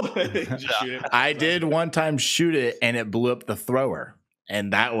like, no. Just shoot it. I did one time shoot it and it blew up the thrower,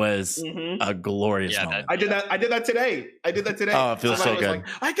 and that was a glorious moment. I did that today. Oh, it feels so good. Like,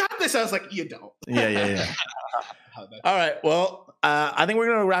 I got this. I was like, you don't. Yeah. All right. Well, I think we're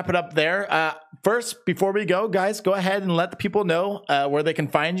going to wrap it up there. First, before we go, guys, go ahead and let the people know where they can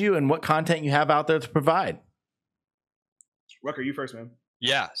find you and what content you have out there to provide. Rucker, you first, man.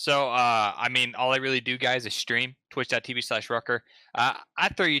 Yeah. So, all I really do, guys, is stream twitch.tv/Rucker. I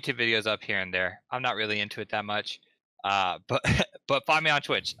throw YouTube videos up here and there. I'm not really into it that much. But find me on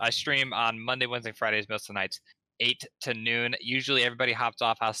Twitch. I stream on Monday, Wednesday, Fridays, most of the nights, 8 to noon. Usually everybody hops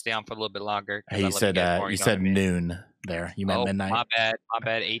off. I'll stay on for a little bit longer. Hey, you said noon there. You meant midnight. My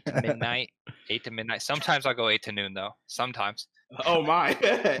bad. 8 to midnight. 8 to midnight. Sometimes I'll go 8 to noon, though. Sometimes. Oh, my.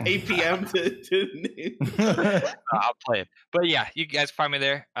 8 p.m. to noon. I'll play it. But, yeah, you guys find me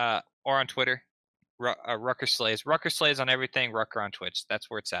there or on Twitter. Rucker Slays. Rucker Slays on everything. Rucker on Twitch. That's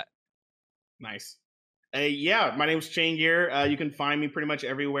where it's at. Nice. Yeah, my name's Chain Gear. You can find me pretty much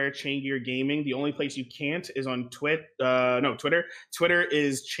everywhere, Chain Gear Gaming. The only place you can't is on Twitter. Twitter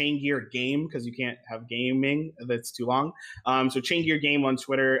is Chain Gear Game, because you can't have gaming. That's too long. So Chain Gear Game on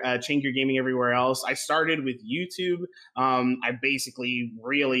Twitter, Chain Gear Gaming everywhere else. I started with YouTube. I basically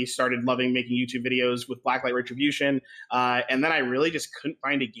really started loving making YouTube videos with Blacklight Retribution. And then I really just couldn't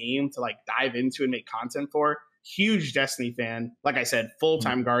find a game to like dive into and make content for. Huge Destiny fan, like I said,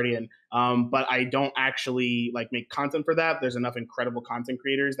 full-time Guardian, but I don't actually like make content for that. There's enough incredible content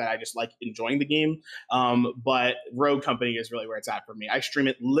creators that I just like enjoying the game. But Rogue Company is really where it's at for me. I stream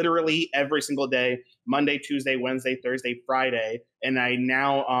it literally every single day, Monday, Tuesday, Wednesday, Thursday, Friday, and I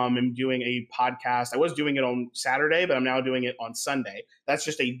now am doing a podcast. I was doing it on Saturday, but I'm now doing it on Sunday. That's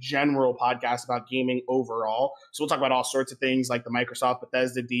just a general podcast about gaming overall. So we'll talk about all sorts of things like the Microsoft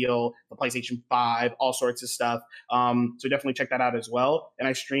Bethesda deal, the PlayStation 5, all sorts of stuff. So definitely check that out as well. And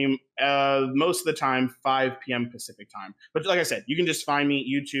I stream most of the time 5 p.m. Pacific time. But like I said, you can just find me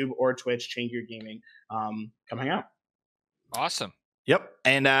YouTube or Twitch, Chain Gear Gaming. Come hang out. Awesome. Yep.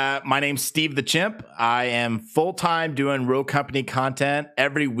 And my name's Steve the Chimp. I am full-time doing Rogue Company content.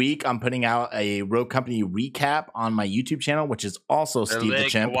 Every week I'm putting out a Rogue Company recap on my YouTube channel, which is also Steve the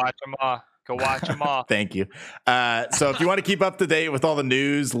Chimp. Go watch them all. Thank you. So if you want to keep up to date with all the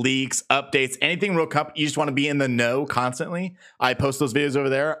news, leaks, updates, anything Rogue Company, you just want to be in the know constantly, I post those videos over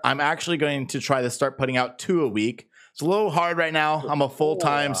there. I'm actually going to try to start putting out 2 a week. It's a little hard right now. I'm a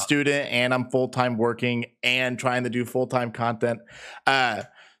full-time student and I'm full-time working and trying to do full-time content.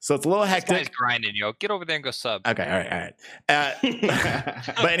 So it's a little hectic. This guy's grinding, yo. Get over there and go sub. Okay, all right.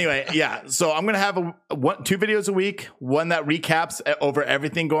 But anyway, yeah. So I'm gonna have 2 videos a week. One that recaps over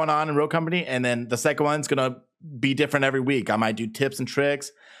everything going on in Rogue Company, and then the second one's gonna be different every week. I might do tips and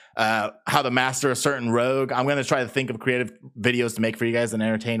tricks, how to master a certain rogue. I'm gonna try to think of creative videos to make for you guys and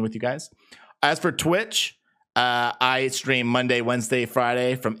entertain with you guys. As for Twitch, I stream Monday, Wednesday,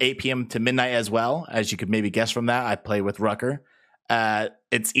 Friday from 8 p.m. to midnight as well. As you could maybe guess from that, I play with Rucker.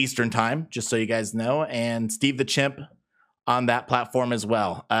 It's Eastern time, just so you guys know, and Steve the Chimp on that platform as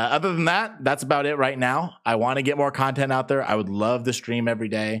well. Other than that, that's about it right now. I want to get more content out there. I would love to stream every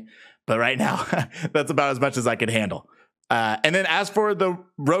day, but right now, that's about as much as I could handle. And then as for the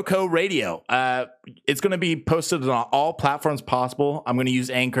Roco Radio, it's going to be posted on all platforms possible. I'm going to use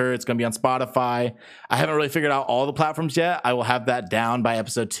Anchor. It's going to be on Spotify. I haven't really figured out all the platforms yet. I will have that down by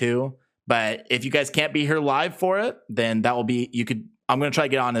episode 2. But if you guys can't be here live for it, then that will be, you could I'm going to try to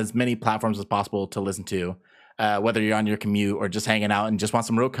get on as many platforms as possible to listen to, whether you're on your commute or just hanging out and just want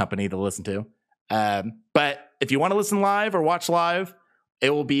some Rogue Company to listen to. But if you want to listen live or watch live, it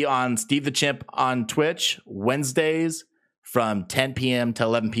will be on Steve the Chimp on Twitch Wednesdays from 10 p.m. to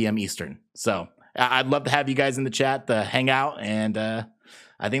 11 p.m. Eastern. So I'd love to have you guys in the chat to hang out. And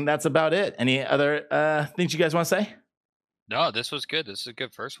I think that's about it. Any other things you guys want to say? No, this was good. This is a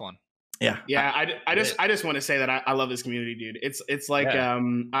good first one. Yeah. I just want to say that I love this community, dude. It's like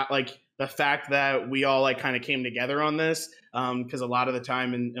like the fact that we all like kind of came together on this, because a lot of the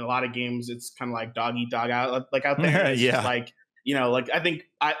time in a lot of games it's kind of like dog eat dog out, like out there. It's just like, you know, like I think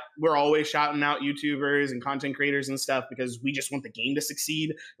we're always shouting out YouTubers and content creators and stuff because we just want the game to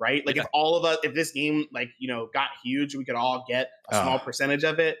succeed, right? Like if this game, like, you know, got huge, we could all get a small percentage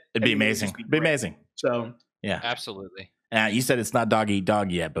of it. It'd be amazing. It'd be amazing. So yeah, absolutely. You said it's not dog eat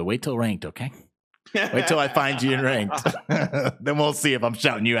dog yet, but wait till ranked, okay? Wait till I find you in ranked. Then we'll see if I'm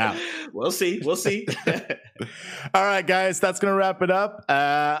shouting you out. We'll see. All right, guys, that's gonna wrap it up.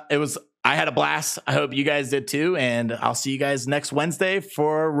 I had a blast. I hope you guys did too, and I'll see you guys next Wednesday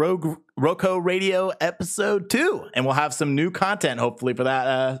for Roco Radio episode 2, and we'll have some new content hopefully for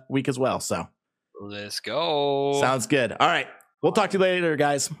that week as well. So let's go. Sounds good. All right, we'll talk to you later,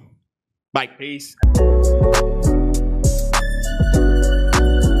 guys. Bye. Peace.